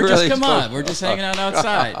 Sheriff. We're just hanging out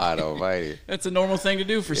outside. God almighty. That's a normal thing to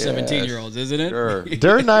do for 17-year-olds, isn't it? Sure.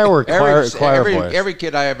 Dirt and I were choir boys. Every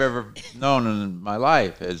kid I have ever known in my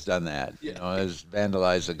life has done that. Has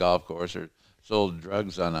vandalized a golf course or sold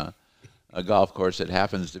drugs on a golf course that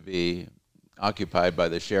happens to be occupied by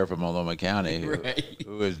the sheriff of Multnomah County,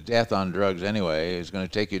 who is death on drugs anyway. He's going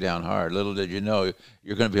to take you down hard. Little did you know,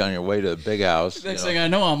 you're going to be on your way to the big house. Next thing I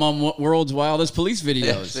know, I'm on World's Wildest Police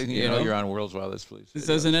videos. Next thing you know, you're on World's Wildest Police videos. This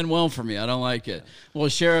doesn't end well for me. I don't like it. Well,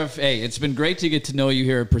 Sheriff, hey, it's been great to get to know you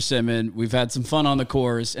here at Persimmon. We've had some fun on the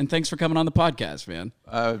course, and thanks for coming on the podcast, man.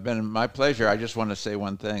 It's been my pleasure. I just want to say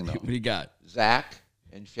one thing, though. What do you got? Zach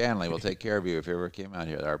and Shanley will take care of you if you ever came out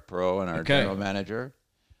here. Our pro and our general manager.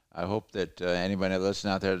 I hope that anybody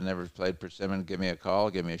listening out there that never played Persimmon, give me a call,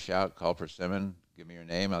 give me a shout, call Persimmon, give me your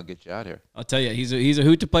name, I'll get you out here. I'll tell you, he's a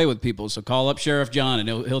hoot to play with people. So call up Sheriff John, and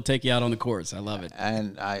he'll take you out on the course. I love it.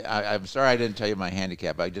 And I'm sorry I didn't tell you my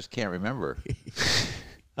handicap. I just can't remember.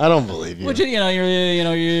 I don't believe you. Well,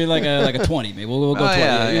 you're like a 20. Maybe we'll go 20.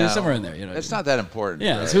 Yeah. Somewhere in there. It's not that important.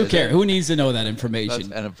 Yeah. Who cares? Who needs to know that information? That's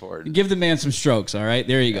that important. Give the man some strokes. All right.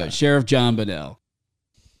 There you go. Sheriff John Bunnell.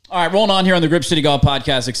 All right, rolling on here on the Grip City Golf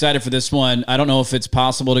Podcast. Excited for this one. I don't know if it's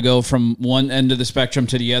possible to go from one end of the spectrum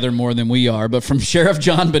to the other more than we are, but from Sheriff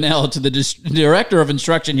John Bunnell to the Director of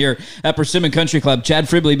Instruction here at Persimmon Country Club, Chad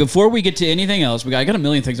Fribley. Before we get to anything else, I got a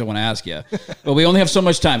million things I want to ask you, but we only have so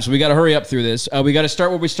much time, so we got to hurry up through this. We got to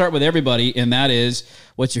start where we start with everybody, and that is,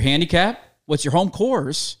 what's your handicap, what's your home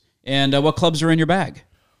course, and what clubs are in your bag?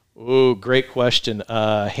 Ooh, great question.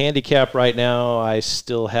 Handicap right now, I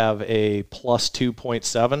still have a plus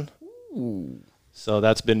 2.7. Ooh. So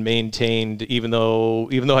that's been maintained, even though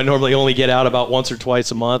I normally only get out about once or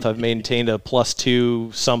twice a month. I've maintained a plus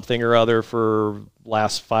 2 something or other for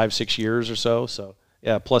last 5-6 years or so. So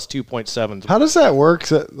yeah, plus 2.7. How does that work?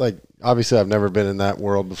 So, like, obviously, I've never been in that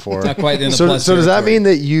world before. Not quite in the so plus does that territory. mean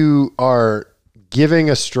that you are giving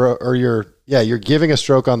a stroke, or you're giving a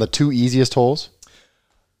stroke on the 2 easiest holes?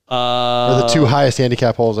 Or the 2 highest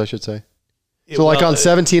handicap holes, I should say. So like on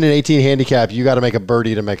 17 and 18 handicap, you got to make a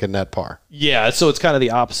birdie to make a net par. Yeah, so it's kind of the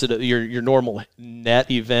opposite of your normal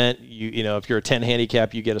net event. You know, if you're a 10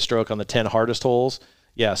 handicap, you get a stroke on the 10 hardest holes.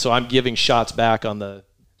 Yeah, so I'm giving shots back on the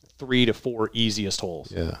 3 to 4 easiest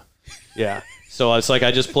holes. Yeah. So it's like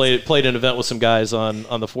I just played an event with some guys on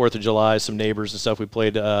the 4th of July, some neighbors and stuff. We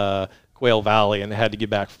played Quail Valley and had to get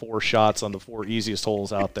back 4 shots on the 4 easiest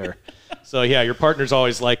holes out there. So yeah, your partner's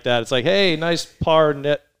always like that. It's like, hey, nice par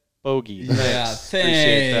net bogey. Yeah,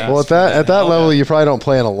 appreciate that. Well, at that level, you probably don't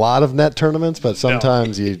play in a lot of net tournaments, but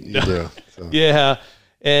sometimes you do. So. Yeah,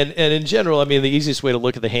 and in general, I mean, the easiest way to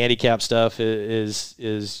look at the handicap stuff is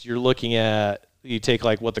you're looking at, you take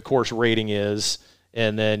like what the course rating is,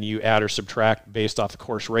 and then you add or subtract based off the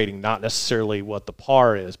course rating, not necessarily what the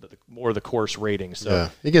par is, but more the course rating. So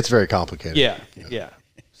it gets very complicated. Yeah.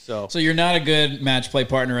 So you're not a good match play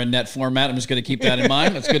partner in net format. I'm just going to keep that in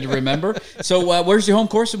mind. That's good to remember. So where's your home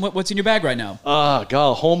course and what's in your bag right now?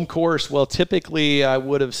 Home course. Well, typically I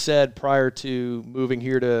would have said prior to moving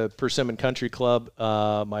here to Persimmon Country Club,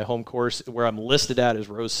 my home course where I'm listed at is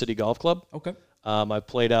Rose City Golf Club. Okay. I've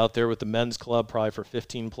played out there with the men's club probably for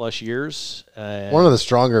 15 plus years. One of the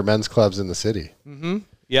stronger men's clubs in the city. Mm-hmm.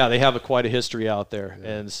 Yeah, they have quite a history out there,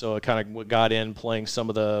 and so I kind of got in playing some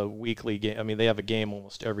of the weekly game. I mean, they have a game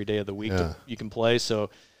almost every day of the week that you can play. So,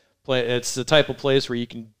 it's the type of place where you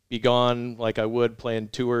can be gone like I would playing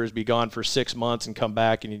tours, be gone for 6 months and come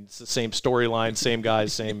back, and it's the same storyline, same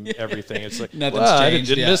guys, same everything. It's like nothing's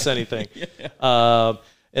changed. I didn't miss anything.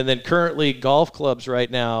 And then currently golf clubs right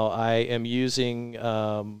now, I am using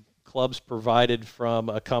clubs provided from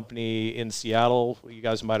a company in Seattle. You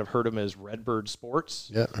guys might have heard them as Redbird Sports.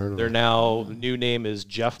 Yeah, heard of They're them. now, the new name is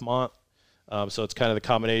Jeffmont. So it's kind of the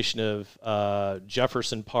combination of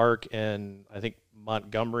Jefferson Park and I think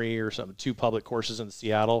Montgomery or something, 2 public courses in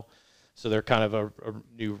Seattle. So they're kind of a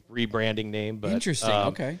new rebranding name. But, interesting.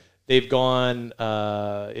 Okay. They've gone,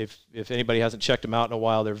 if anybody hasn't checked them out in a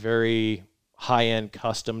while, they're very high-end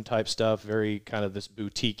custom type stuff, very kind of this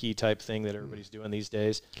boutique-y type thing that everybody's doing these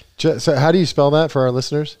days. So how do you spell that for our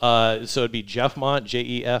listeners? So it'd be Jeffmont,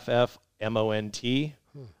 Jeffmont,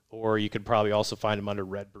 or you could probably also find them under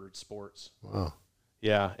Redbird Sports. Wow.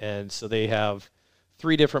 Yeah, and so they have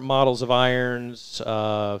 3 different models of irons,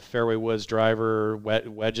 fairway woods driver,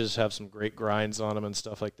 wedges have some great grinds on them and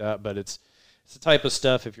stuff like that, but it's the type of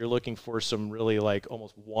stuff, if you're looking for some really like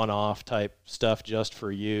almost one-off type stuff just for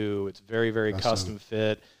you, it's very, very custom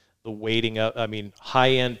fit. The weighting up, I mean,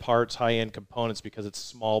 high-end parts, high-end components because it's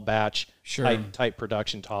small batch, tight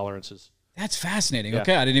production tolerances. That's fascinating. Yeah.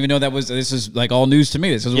 Okay, I didn't even know this is like all news to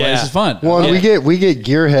me. This is fun. Well, we get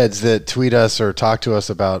gearheads that tweet us or talk to us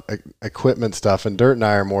about equipment stuff, and Dirt and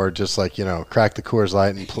I are more just like, crack the Coors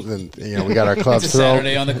Light and we got our clubs. It's a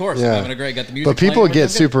Saturday on the course. I'm having a great. Got the music. But people playing,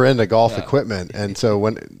 get super into golf equipment, and so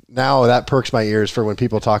now that perks my ears for when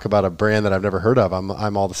people talk about a brand that I've never heard of. I'm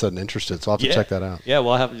all of a sudden interested, so I'll have to check that out.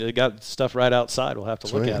 Yeah, they got stuff right outside. We'll have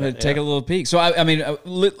to look at it. Take a little peek. So I mean,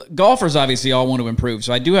 golfers obviously all want to improve.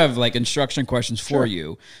 So I do have like instruction questions for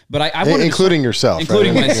you, but I want including yourself,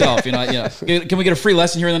 including myself. Can we get a free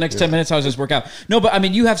lesson here in the next 10 minutes? How does this work out? No, but I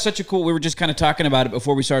mean, you have such a cool. We were just kind of talking about it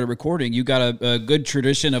before we started recording. You got a good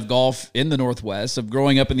tradition of golf in the Northwest, of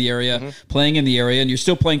growing up in the area, playing in the area, and you're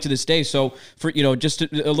still playing to this day. So for just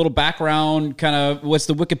a little background, kind of what's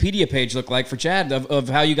the Wikipedia page look like for Chad of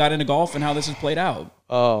how you got into golf and how this has played out?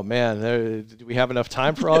 Oh do we have enough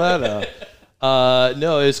time for all that?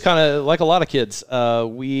 No, it's kind of like a lot of kids.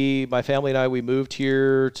 My family and I, we moved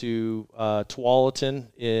here to Tualatin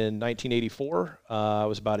in 1984. I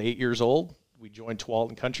was about 8 years old. We joined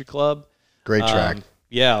Tualatin Country Club. Great track.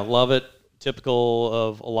 Yeah, love it. Typical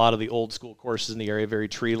of a lot of the old school courses in the area, very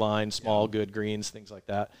tree lined, small, good greens, things like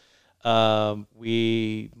that.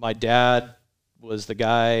 My dad was the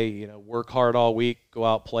guy, work hard all week, go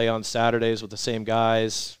out, play on Saturdays with the same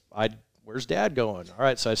guys. Where's Dad going? All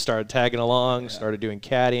right, so I started tagging along, started doing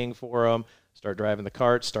caddying for him, start driving the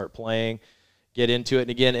cart, start playing, get into it, and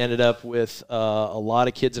again, ended up with a lot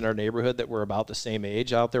of kids in our neighborhood that were about the same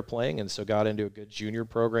age out there playing, and so got into a good junior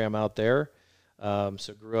program out there.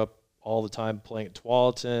 So grew up all the time playing at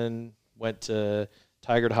Tualatin, went to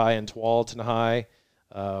Tigard High and Tualatin High.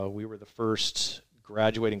 We were the first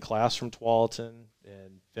graduating class from Tualatin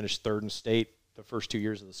and finished 3rd in state the first 2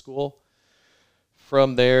 years of the school.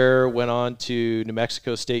 From there, went on to New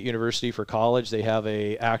Mexico State University for college. They have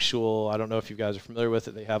I don't know if you guys are familiar with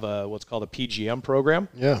it, they have what's called a PGM program.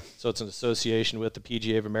 Yeah. So it's an association with the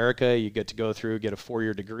PGA of America. You get to go through, get a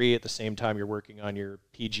 4-year degree. At the same time, you're working on your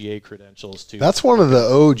PGA credentials too. That's one of the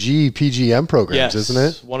OG PGM programs, isn't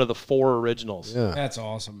it? One of the 4 originals. Yeah. That's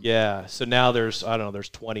awesome. Yeah. So now there's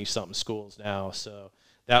 20-something schools now. So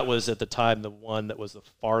that was at the time the one that was the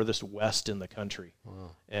farthest west in the country.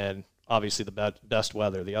 Wow. And obviously the best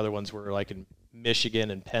weather. The other ones were like in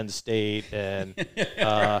Michigan and Penn State and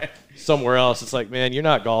somewhere else. It's like, man, you're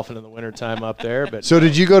not golfing in the wintertime up there. But so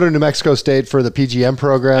did you go to New Mexico State for the PGM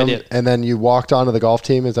program? I did. And then you walked onto the golf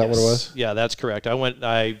team? Is that what it was? Yeah, that's correct.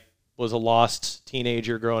 I was a lost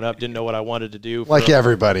teenager growing up, didn't know what I wanted to do.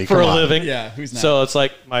 Everybody. For a living. Yeah, who's not? So it's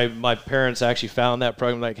like my parents actually found that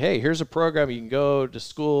program, like, hey, here's a program. You can go to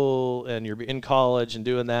school and you're in college and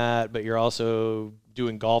doing that, but you're also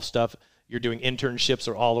doing golf stuff. You're doing internships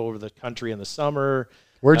all over the country in the summer.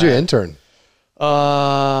 Where'd you intern?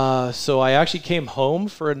 So I actually came home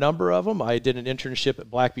for a number of them. I did an internship at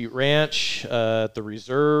Black Butte Ranch, at the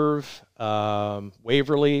Reserve,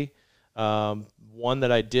 Waverly. One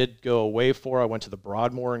that I did go away for, I went to the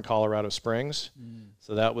Broadmoor in Colorado Springs.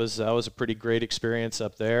 So that was a pretty great experience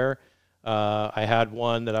up there. I had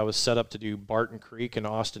one that I was set up to do Barton Creek in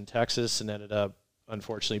Austin, Texas, and ended up,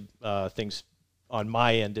 unfortunately, things on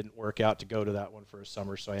my end didn't work out to go to that one for a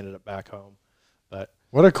summer, so I ended up back home. But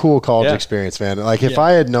what a cool college experience, man. Like if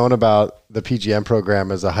I had known about the PGM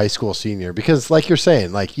program as a high school senior, because like you're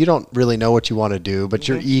saying, like you don't really know what you want to do, but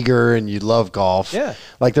you're eager and you love golf. Yeah.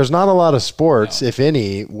 Like there's not a lot of sports, if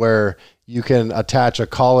any, where you can attach a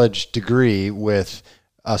college degree with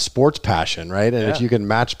a sports passion, right? And if you can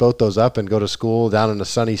match both those up and go to school down in a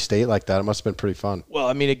sunny state like that, it must have been pretty fun. Well,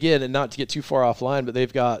 I mean, again, and not to get too far offline, but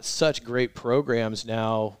they've got such great programs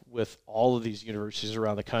now with all of these universities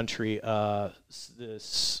around the country.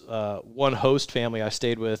 This one host family I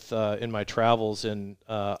stayed with in my travels in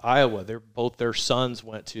Iowa, both their sons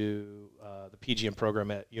went to the PGM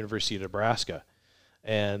program at University of Nebraska.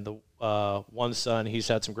 And the one son, he's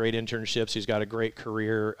had some great internships. He's got a great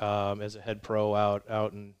career as a head pro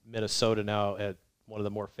out in Minnesota now at one of the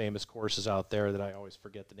more famous courses out there that I always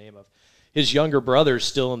forget the name of. His younger brother's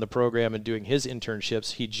still in the program and doing his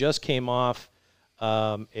internships. He just came off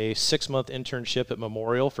a 6-month internship at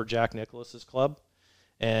Memorial for Jack Nicklaus's club.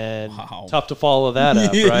 And tough to follow that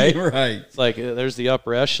up, right? Right. It's like there's the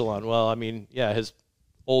upper echelon. Well, I mean, yeah, his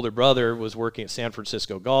older brother was working at San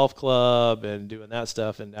Francisco Golf Club and doing that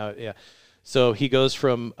stuff, and now so he goes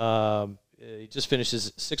from he just finished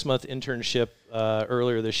his 6-month internship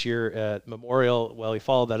earlier this year at Memorial. Well, he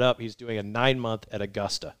followed that up. He's doing a 9-month at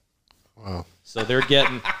Augusta. Wow! So they're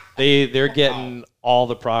getting they're getting all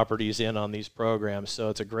the properties in on these programs. So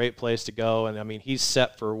it's a great place to go, and I mean he's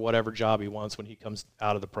set for whatever job he wants when he comes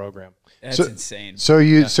out of the program. That's insane. So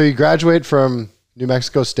you graduate from New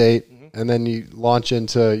Mexico State. And then you launch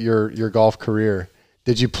into your golf career.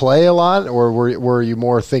 Did you play a lot, or were you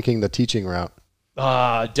more thinking the teaching route?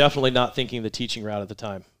 Definitely not thinking the teaching route at the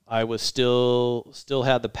time. I was still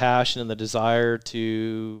had the passion and the desire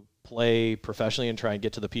to play professionally and try and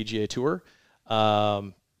get to the PGA Tour.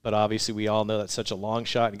 But obviously we all know that's such a long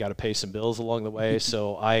shot and got to pay some bills along the way.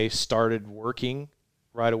 So I started working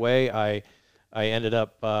right away. I ended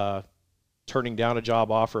up turning down a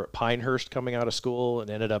job offer at Pinehurst coming out of school, and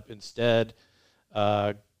ended up instead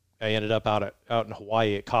I ended up out in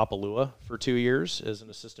Hawaii at Kapalua for 2 years as an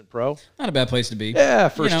assistant pro. Not a bad place to be. Yeah,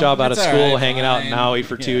 first job out of school, hanging out in Maui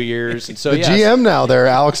for 2 years. And so the GM now there,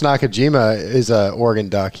 Alex Nakajima, is a Oregon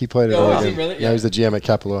Duck. He played at Oregon. Is he really? Yeah, he's the GM at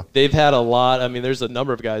Kapalua. They've had a lot. I mean, there's a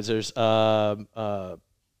number of guys. There's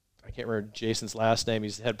I can't remember Jason's last name.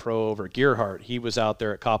 He's the head pro over at Gearhart. He was out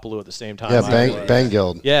there at Kapalua at the same time. Yeah,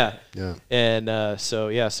 Bangild. Yeah. And so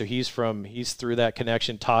he's through that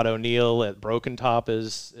connection. Todd O'Neill at Broken Top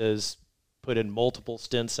is put in multiple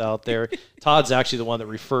stints out there. Todd's actually the one that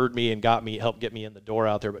referred me and helped get me in the door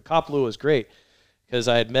out there. But Kapalua was great because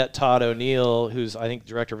I had met Todd O'Neill, who's I think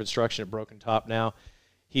director of instruction at Broken Top now.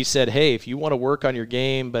 He said, "Hey, if you want to work on your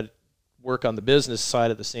game, but work on the business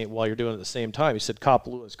side while you're doing it at the same time." He said,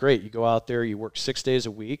 Kapalua is great. You go out there, you work 6 days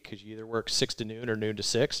a week because you either work 6 to noon or noon to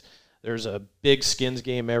 6. There's a big skins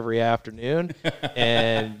game every afternoon,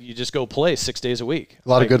 and you just go play 6 days a week. A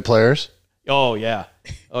lot of good players. Oh yeah.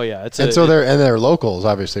 They're locals,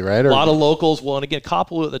 obviously, right? A lot of locals. Well, and again,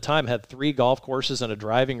 Kapalua at the time had 3 golf courses and a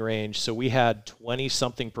driving range, so we had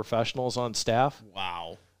 20-something professionals on staff.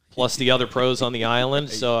 Wow. Plus the other pros on the island.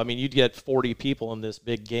 So, I mean, you'd get 40 people in this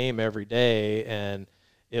big game every day, and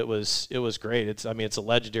it was great. It's a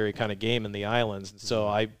legendary kind of game in the islands. And so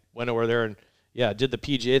I went over there and, did the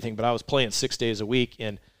PGA thing, but I was playing 6 days a week,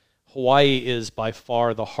 and Hawaii is by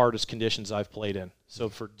far the hardest conditions I've played in. So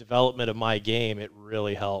for development of my game, it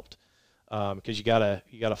really helped because you gotta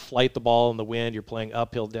flight the ball in the wind. You're playing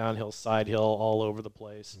uphill, downhill, side hill, all over the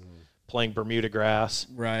place. Playing Bermuda grass.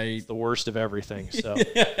 Right. It's the worst of everything. So,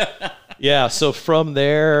 so from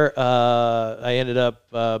there, I ended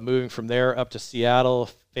up moving from there up to Seattle. A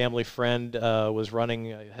family friend was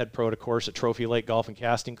running a head pro to course at Trophy Lake Golf and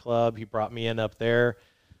Casting Club. He brought me in up there.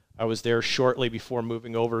 I was there shortly before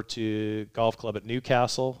moving over to Golf Club at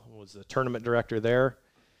Newcastle. I was the tournament director there.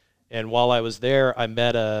 And while I was there, I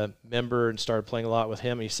met a member and started playing a lot with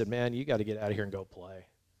him. And he said, "Man, you got to get out of here and go play."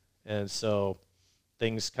 And so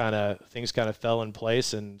things kind of fell in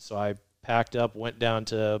place, and so I packed up, went down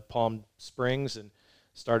to Palm Springs, and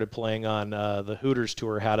started playing on the Hooters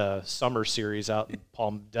Tour. Had a summer series out in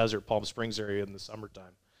Palm Springs area in the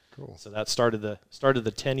summertime. Cool. So that started the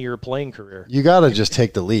 10-year playing career. You got to just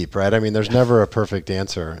take the leap, right? I mean, there's never a perfect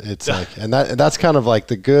answer. It's like, and that's kind of like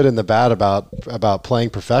the good and the bad about playing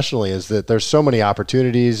professionally is that there's so many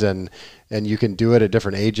opportunities and you can do it at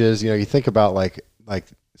different ages. You think about like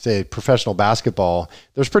say professional basketball,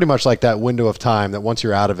 there's pretty much like that window of time that once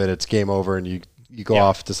you're out of it, it's game over and you go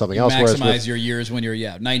off to something else. Maximize your years when you're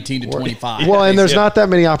 19 to 25. Well, and there's not that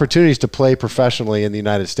many opportunities to play professionally in the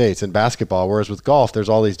United States in basketball, whereas with golf, there's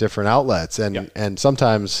all these different outlets. And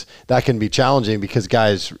sometimes that can be challenging because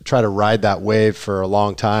guys try to ride that wave for a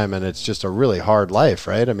long time, and it's just a really hard life,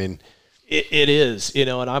 right? I mean, it is, and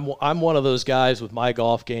I'm one of those guys with my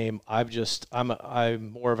golf game.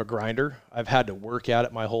 I'm more of a grinder. I've had to work at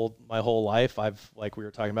it my whole life. Like we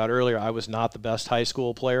were talking about earlier, I was not the best high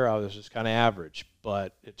school player. I was just kind of average,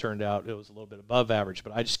 but it turned out it was a little bit above average.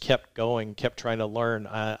 But I just kept going, kept trying to learn.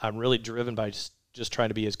 I'm really driven by just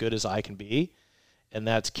trying to be as good as I can be, and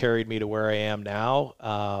that's carried me to where I am now.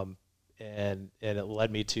 And it led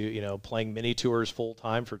me to playing mini tours full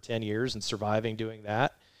time for 10 years and surviving doing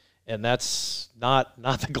that. And that's not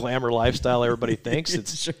the glamour lifestyle everybody thinks.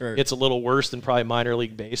 It's It's a little worse than probably minor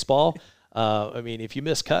league baseball. I mean, if you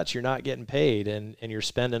miss cuts, you're not getting paid, and you're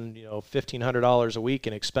spending $1,500 a week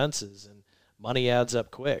in expenses, and money adds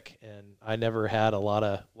up quick. And I never had a lot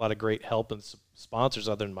of great help and sponsors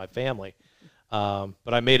other than my family,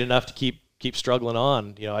 but I made enough to keep struggling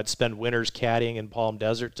on. I'd spend winters caddying in Palm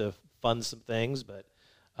Desert to fund some things, but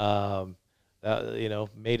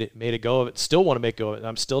made a go of it. Still want to make go of it. And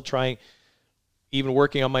I'm still trying, even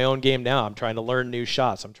working on my own game now. I'm trying to learn new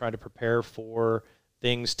shots. I'm trying to prepare for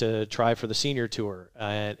things to try for the senior tour.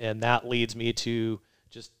 And that leads me to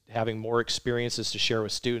just having more experiences to share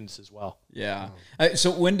with students as well. Yeah.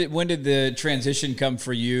 So when did the transition come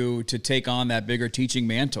for you to take on that bigger teaching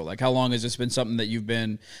mantle? Like, how long has this been something that you've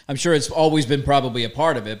been, I'm sure it's always been probably a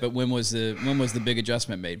part of it, but when was the big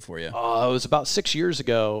adjustment made for you? It was about 6 years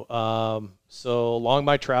ago. So along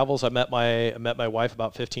my travels, I met my wife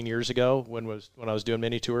about 15 years ago when I was doing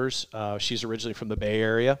mini tours. She's originally from the Bay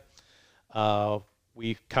Area.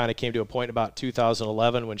 We kind of came to a point about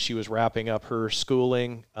 2011 when she was wrapping up her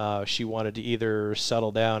schooling. She wanted to either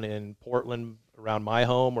settle down in Portland around my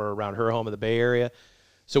home or around her home in the Bay Area.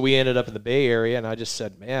 So we ended up in the Bay Area, and I just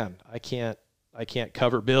said, man, I can't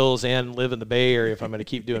cover bills and live in the Bay Area if I'm going to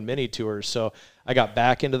keep doing mini tours. So I got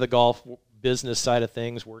back into the golf business side of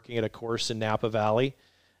things, working at a course in Napa Valley,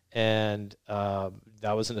 and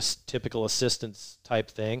that was a typical assistance type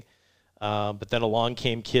thing. But then along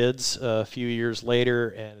came kids a few years later,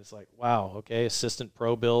 and it's like, wow, okay, assistant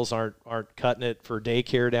pro bills aren't cutting it for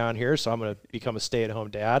daycare down here, so I'm going to become a stay-at-home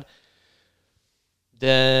dad.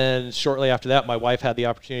 Then shortly after that, my wife had the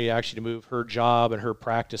opportunity actually to move her job and her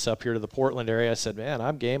practice up here to the Portland area. I said, man,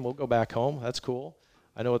 I'm game. We'll go back home. That's cool.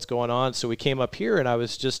 I know what's going on. So we came up here, and I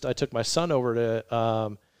took my son over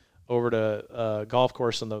to a golf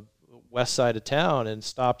course on the west side of town and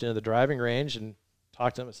stopped into the driving range and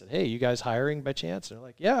talked to them and said, hey, you guys hiring by chance? And they're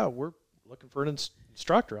like, yeah, we're looking for an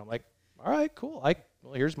instructor. I'm like, all right, cool.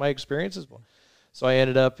 Well, here's my experiences. So I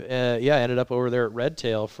ended up over there at Red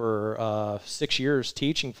Tail for 6 years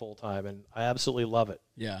teaching full time, and I absolutely love it.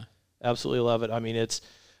 Yeah, absolutely love it. I mean, it's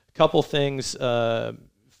a couple things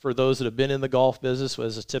for those that have been in the golf business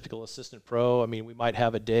as a typical assistant pro. I mean, we might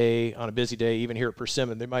have on a busy day, even here at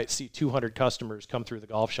Persimmon, they might see 200 customers come through the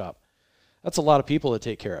golf shop. That's a lot of people to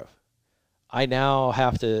take care of. I now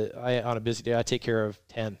on a busy day, I take care of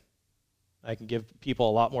 10. I can give people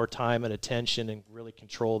a lot more time and attention and really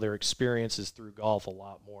control their experiences through golf a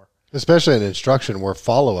lot more. Especially in instruction where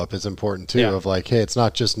follow-up is important too, of like, hey, it's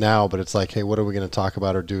not just now, but it's like, hey, what are we going to talk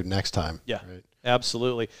about or do next time? Yeah, right?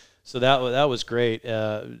 Absolutely. So that was great,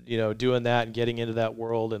 doing that and getting into that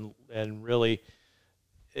world and really,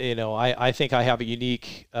 I think I have a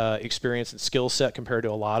unique experience and skill set compared to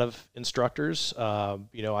a lot of instructors.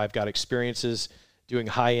 I've got experiences doing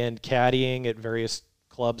high-end caddying at various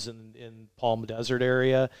clubs in Palm Desert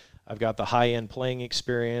area. I've got the high-end playing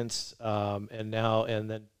experience, and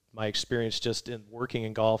then my experience just in working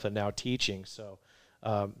in golf and now teaching. So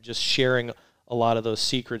just sharing a lot of those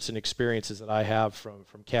secrets and experiences that I have from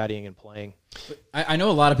caddying and playing. I know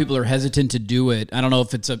a lot of people are hesitant to do it. I don't know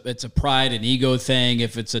if it's a pride and ego thing,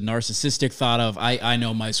 if it's a narcissistic thought of, I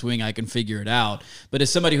know my swing, I can figure it out. But as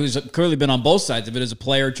somebody who's clearly been on both sides of it, as a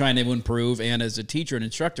player trying to improve and as a teacher and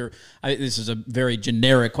instructor, this is a very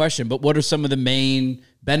generic question, but what are some of the main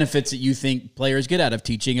benefits that you think players get out of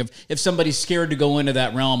teaching? If somebody's scared to go into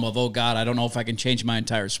that realm of, oh God, I don't know if I can change my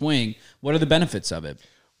entire swing, what are the benefits of it?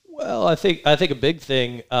 Well, I think a big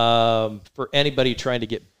thing for anybody trying to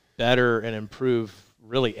get better and improve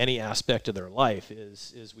really any aspect of their life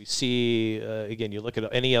is we see, again, you look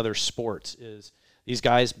at any other sports, is these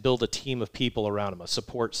guys build a team of people around them, a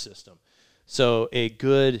support system. So a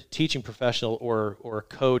good teaching professional or a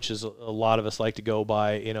coach, is a lot of us like to go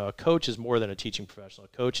by, a coach is more than a teaching professional.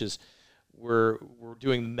 A coach is, we're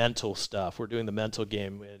doing mental stuff. We're doing the mental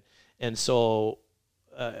game. And so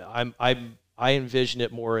I envision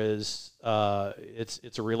it more as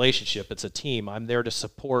it's a relationship. It's a team. I'm there to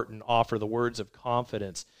support and offer the words of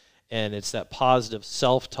confidence. And it's that positive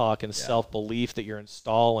self-talk and self-belief that you're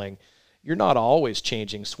installing. You're not always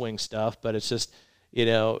changing swing stuff, but it's just,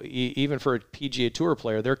 even for a PGA Tour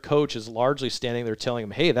player, their coach is largely standing there telling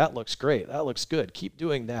them, hey, that looks great. That looks good. Keep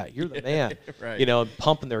doing that. You're the man. Right.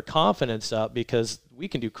 Pumping their confidence up, because we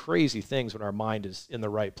can do crazy things when our mind is in the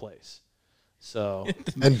right place. So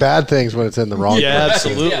and bad things when it's in the wrong place.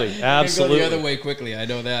 Absolutely. Absolutely. Go the other way quickly. I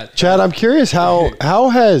know that. Chad, I'm curious how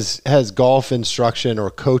has golf instruction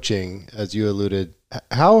or coaching, as you alluded,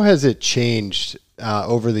 how has it changed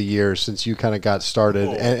over the years since you kind of got started?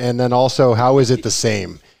 And then also, how is it the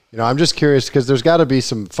same? I'm just curious, because there's got to be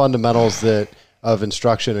some fundamentals of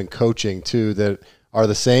instruction and coaching too that are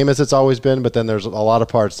the same as it's always been, but then there's a lot of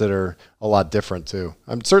parts that are a lot different too.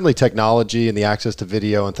 Certainly technology and the access to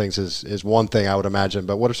video and things is one thing, I would imagine,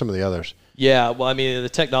 but what are some of the others? Yeah, well, I mean, the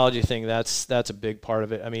technology thing, that's a big part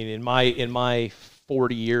of it. I mean, in my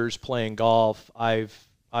 40 years playing golf,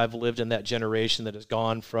 I've lived in that generation that has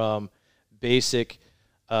gone from basic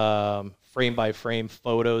frame by frame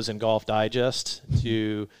photos in Golf Digest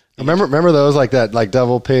to remember those, like that, like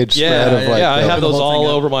double page spread of I have those all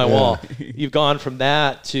over my wall. You've gone from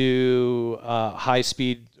that to high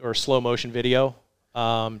speed or slow motion video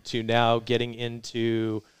to now getting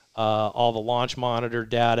into all the launch monitor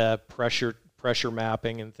data, pressure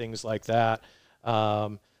mapping, and things like that.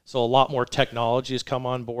 So a lot more technology has come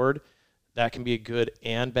on board. That can be good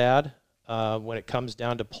and bad. When it comes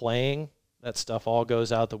down to playing, that stuff all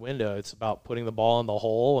goes out the window. It's about putting the ball in the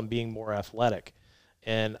hole and being more athletic.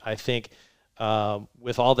 And I think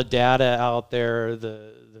with all the data out there,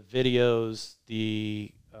 the videos,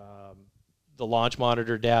 the launch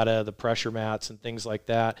monitor data, the pressure mats, and things like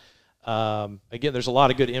that, again, there's a lot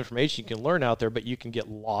of good information you can learn out there, but you can get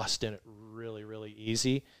lost in it really, really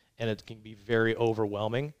easy, and it can be very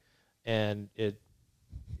overwhelming. And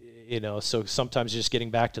so sometimes just getting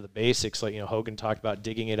back to the basics, like Hogan talked about,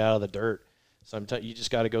 digging it out of the dirt. Sometimes you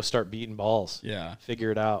just got to go start beating balls. Yeah,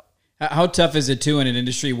 figure it out. How tough is it too in an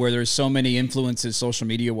industry where there's so many influences social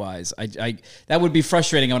media wise? That would be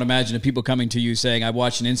frustrating, I would imagine, of people coming to you saying, I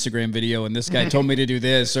watched an Instagram video and this guy told me to do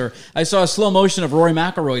this, or I saw a slow motion of Rory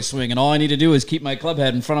McIlroy swing and all I need to do is keep my club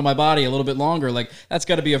head in front of my body a little bit longer. Like, that's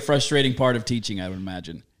got to be a frustrating part of teaching, I would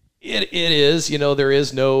imagine. It is. There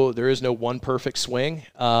is no one perfect swing,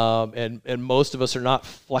 and most of us are not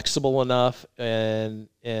flexible enough, and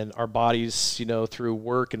our bodies, through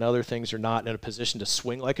work and other things, are not in a position to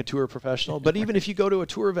swing like a tour professional. But even if you go to a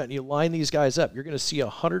tour event and you line these guys up, you're going to see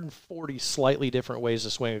 140 slightly different ways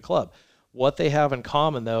to swing a club. What they have in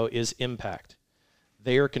common, though, is impact.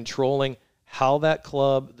 They are controlling how that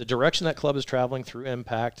club, the direction that club is traveling through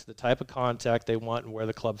impact, the type of contact they want, and where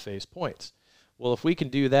the club face points. Well, if we can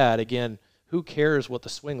do that, again, who cares what the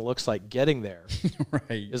swing looks like getting there?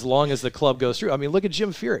 Right. As long as the club goes through. I mean, look at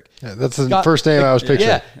Jim Furyk. Yeah, that's the first name I was picturing.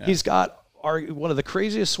 Yeah, he's got one of the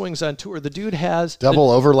craziest swings on tour. The dude has double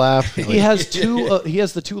overlap. He has two. He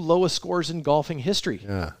has the two lowest scores in golfing history.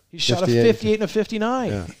 Yeah, he shot a 58 and a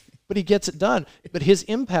 59. Yeah. But he gets it done. But his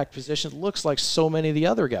impact position looks like so many of the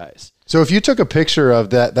other guys. So if you took a picture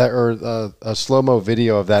of that or a slow-mo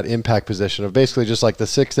video of that impact position of basically just like the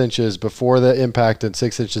 6 inches before the impact and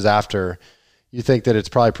 6 inches after, you think that it's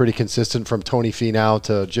probably pretty consistent from Tony Finau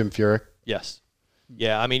to Jim Furyk? Yes.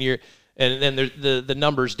 Yeah, I mean, and the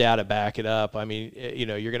numbers data back it up. I mean,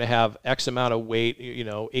 you're going to have X amount of weight,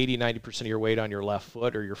 80, 90% of your weight on your left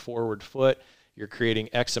foot or your forward foot. You're creating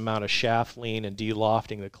X amount of shaft lean and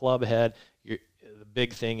de-lofting the club head. The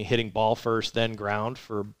big thing, hitting ball first, then ground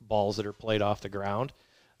for balls that are played off the ground.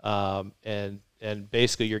 And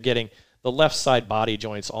basically you're getting the left side body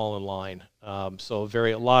joints all in line. So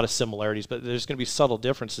a lot of similarities, but there's going to be subtle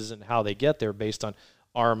differences in how they get there based on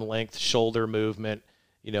arm length, shoulder movement,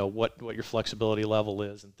 what your flexibility level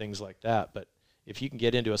is and things like that. But if you can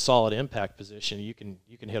get into a solid impact position, you can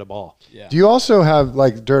hit a ball. Yeah. Do you also have,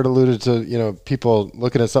 like Dirt alluded to, people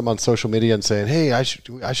looking at something on social media and saying, hey, I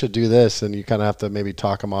should do this, and you kind of have to maybe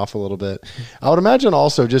talk them off a little bit. I would imagine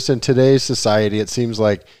also just in today's society, it seems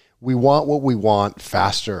like we want what we want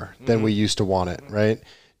faster than we used to want it, right?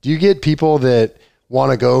 Do you get people that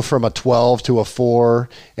want to go from a 12 to a 4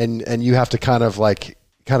 and you have to kind of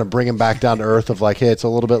kind of bring them back down to earth of like, hey, it's a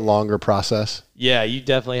little bit longer process? Yeah, you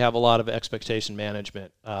definitely have a lot of expectation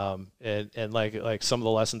management. And like some of the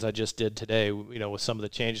lessons I just did today, with some of the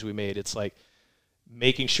changes we made, it's like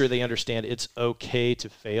making sure they understand it's okay to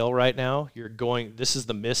fail right now. This is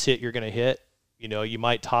the miss hit you're going to hit. You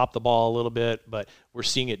might top the ball a little bit, but we're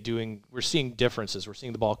seeing differences. We're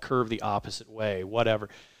seeing the ball curve the opposite way, whatever.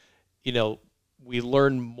 We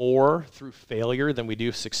learn more through failure than we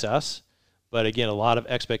do success. But again, a lot of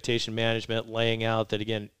expectation management, laying out that,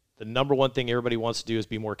 again, the number one thing everybody wants to do is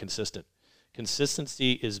be more consistent.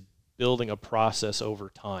 Consistency is building a process over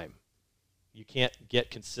time. You can't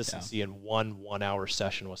get consistency in one 1-hour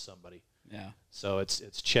session with somebody. Yeah. So it's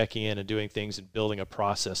checking in and doing things and building a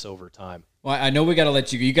process over time. Well, I know we got to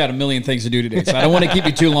let you go. You got a million things to do today, so I don't want to keep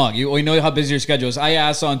you too long. We know how busy your schedule is. I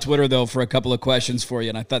asked on Twitter, though, for a couple of questions for you,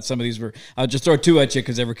 and I thought some of these I'll just throw two at you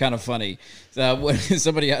because they were kind of funny.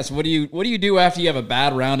 Somebody asked, what do you do after you have a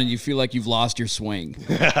bad round and you feel like you've lost your swing?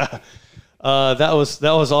 That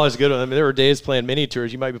was always good. I mean, there were days playing mini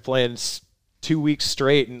tours. You might be playing 2 weeks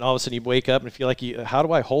straight, and all of a sudden you wake up and feel like, how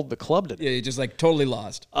do I hold the club today? Yeah, you're just like totally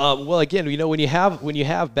lost. Well, again, when you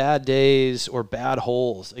have bad days or bad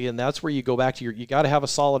holes, again, that's where you go back to you got to have a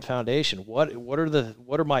solid foundation. What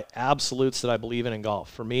are my absolutes that I believe in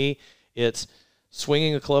golf? For me, it's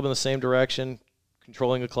swinging a club in the same direction,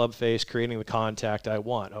 controlling the club face, creating the contact I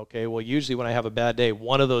want. Okay, well, usually when I have a bad day,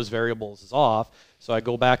 one of those variables is off, so I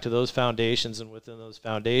go back to those foundations, and within those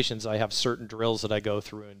foundations, I have certain drills that I go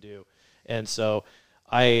through and do. And so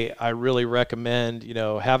I really recommend,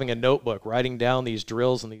 having a notebook, writing down these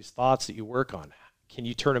drills and these thoughts that you work on. Can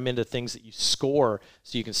you turn them into things that you score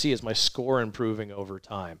so you can see, is my score improving over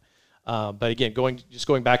time? But again, going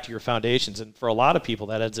back to your foundations, and for a lot of people,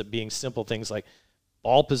 that ends up being simple things like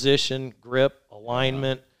ball position, grip,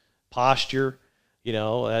 alignment, posture,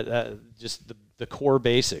 just the core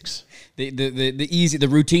basics. The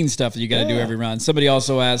routine stuff that you got to do every round. Somebody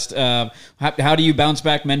also asked, how do you bounce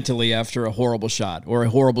back mentally after a horrible shot or a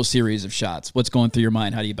horrible series of shots? What's going through your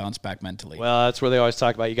mind? How do you bounce back mentally? Well, that's where they always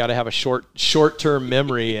talk about you got to have a short-term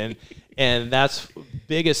memory, and that's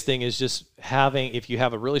biggest thing is just if you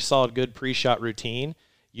have a really solid, good pre-shot routine,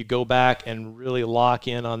 you go back and really lock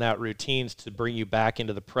in on that routine to bring you back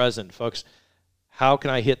into the present, folks. How can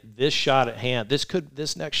I hit this shot at hand?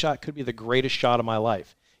 This next shot could be the greatest shot of my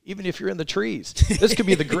life. Even if you're in the trees, this could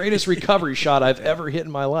be the greatest recovery shot I've ever hit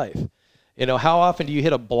in my life. How often do you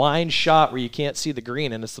hit a blind shot where you can't see the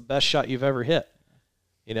green and it's the best shot you've ever hit?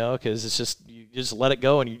 Because you just let it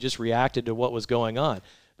go and you just reacted to what was going on.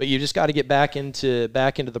 But you just got to get back into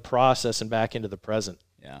the process and back into the present.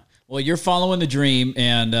 Yeah. Well, you're following the dream,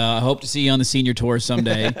 and I hope to see you on the senior tour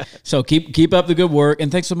someday. So keep up the good work,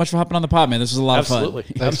 and thanks so much for hopping on the pod, man. This was a lot of fun.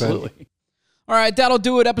 Absolutely. All right, that'll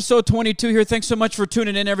do it. Episode 22 here. Thanks so much for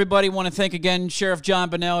tuning in, everybody. Want to thank again Sheriff John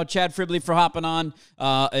Bunnell, Chad Fribley for hopping on,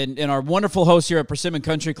 and our wonderful host here at Persimmon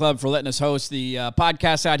Country Club for letting us host the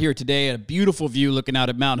podcast out here today. A beautiful view looking out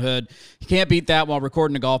at Mount Hood. You can't beat that while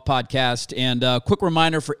recording a golf podcast. And quick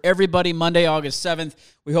reminder for everybody, Monday, August 7th,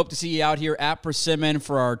 we hope to see you out here at Persimmon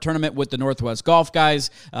for our tournament with the Northwest Golf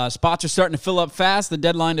Guys. Spots are starting to fill up fast. The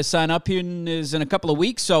deadline to sign up is in a couple of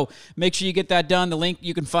weeks, so make sure you get that done. The link,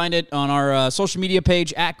 you can find it on our social media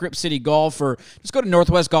page at Grip City Golf, or just go to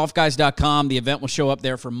northwestgolfguys.com. The event will show up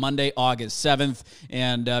there for Monday, August 7th.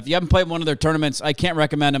 And if you haven't played one of their tournaments, I can't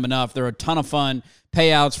recommend them enough. They're a ton of fun.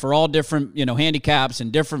 Payouts for all different, handicaps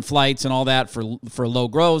and different flights and all that for low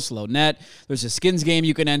gross, low net. There's a skins game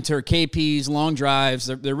you can enter, KPs, long drives.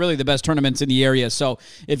 They're really the best tournaments in the area. So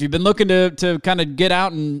if you've been looking to kind of get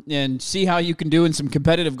out and see how you can do in some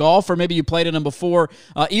competitive golf, or maybe you played in them before,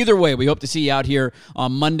 either way, we hope to see you out here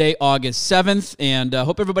on Monday, August 7th. And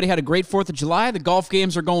hope everybody had a great 4th of July. The golf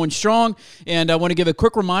games are going strong. And I want to give a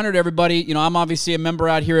quick reminder to everybody, I'm obviously a member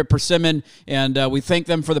out here at Persimmon, and we thank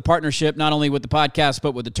them for the partnership, not only with the podcast,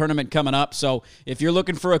 but with the tournament coming up. So if you're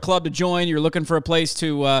looking for a club to join, you're looking for a place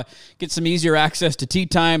to get some easier access to tee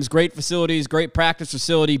times, great facilities, great practice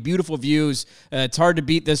facility, beautiful views. It's hard to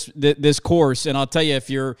beat this course. And I'll tell you,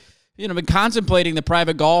 if you're been contemplating the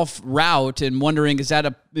private golf route and wondering, is that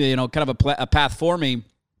a path for me?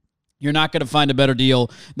 You're not going to find a better deal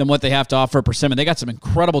than what they have to offer at Persimmon. They got some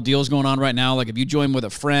incredible deals going on right now. Like if you join with a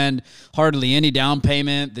friend, hardly any down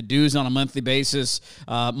payment, the dues on a monthly basis,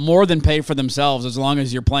 more than pay for themselves as long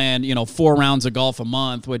as you're playing, 4 rounds of golf a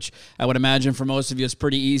month, which I would imagine for most of you is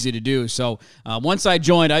pretty easy to do. So once I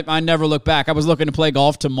joined, I never looked back. I was looking to play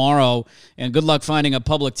golf tomorrow, and good luck finding a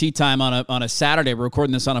public tee time on a Saturday. We're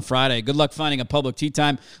recording this on a Friday. Good luck finding a public tee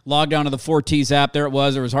time. Logged on to the 4Ts app. There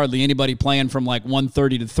was hardly anybody playing from like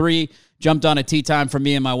 1:30 to 3. jumped on a tee time for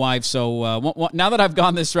me and my wife. So now that I've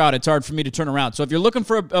gone this route, it's hard for me to turn around. So if you're looking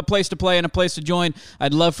for a place to play and a place to join,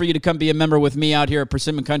 I'd love for you to come be a member with me out here at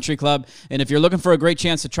Persimmon Country Club. And if you're looking for a great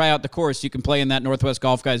chance to try out the course, you can play in that Northwest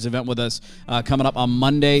Golf Guys event with us coming up on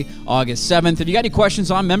Monday, August 7th. If you got any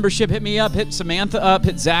questions on membership, hit me up, hit Samantha up,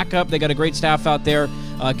 hit Zach up. They got a great staff out there.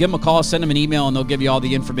 Give them a call, send them an email, and they'll give you all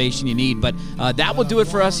the information you need. But that will do it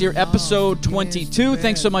for us here, episode 22.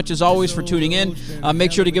 Thanks so much, as always, for tuning in.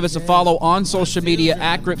 Make sure to give us a follow on social media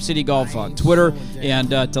at Grip City Golf on Twitter, and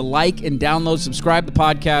to like and download, subscribe to the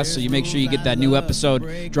podcast so you make sure you get that new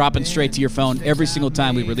episode dropping straight to your phone every single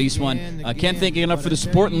time we release one. Can't thank you enough for the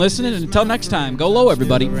support and listening. And until next time, go low,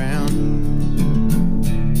 everybody.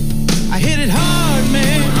 I hit it hard,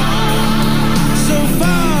 man. So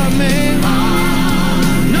far, man.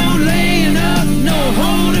 No laying up, no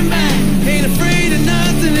holding back. Ain't afraid of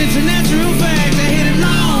nothing, it's a natural fact. I hit it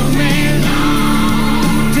long, man.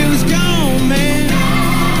 Till it's gone, man.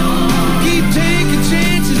 Keep taking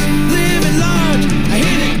chances, living large. I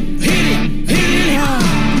hit it hard.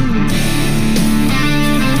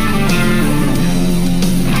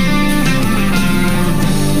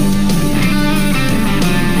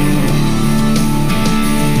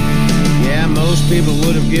 Most people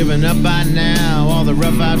would have given up by now. All the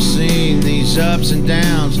rough I've seen, these ups and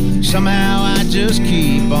downs. Somehow I just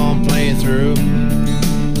keep on playing through.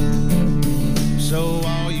 So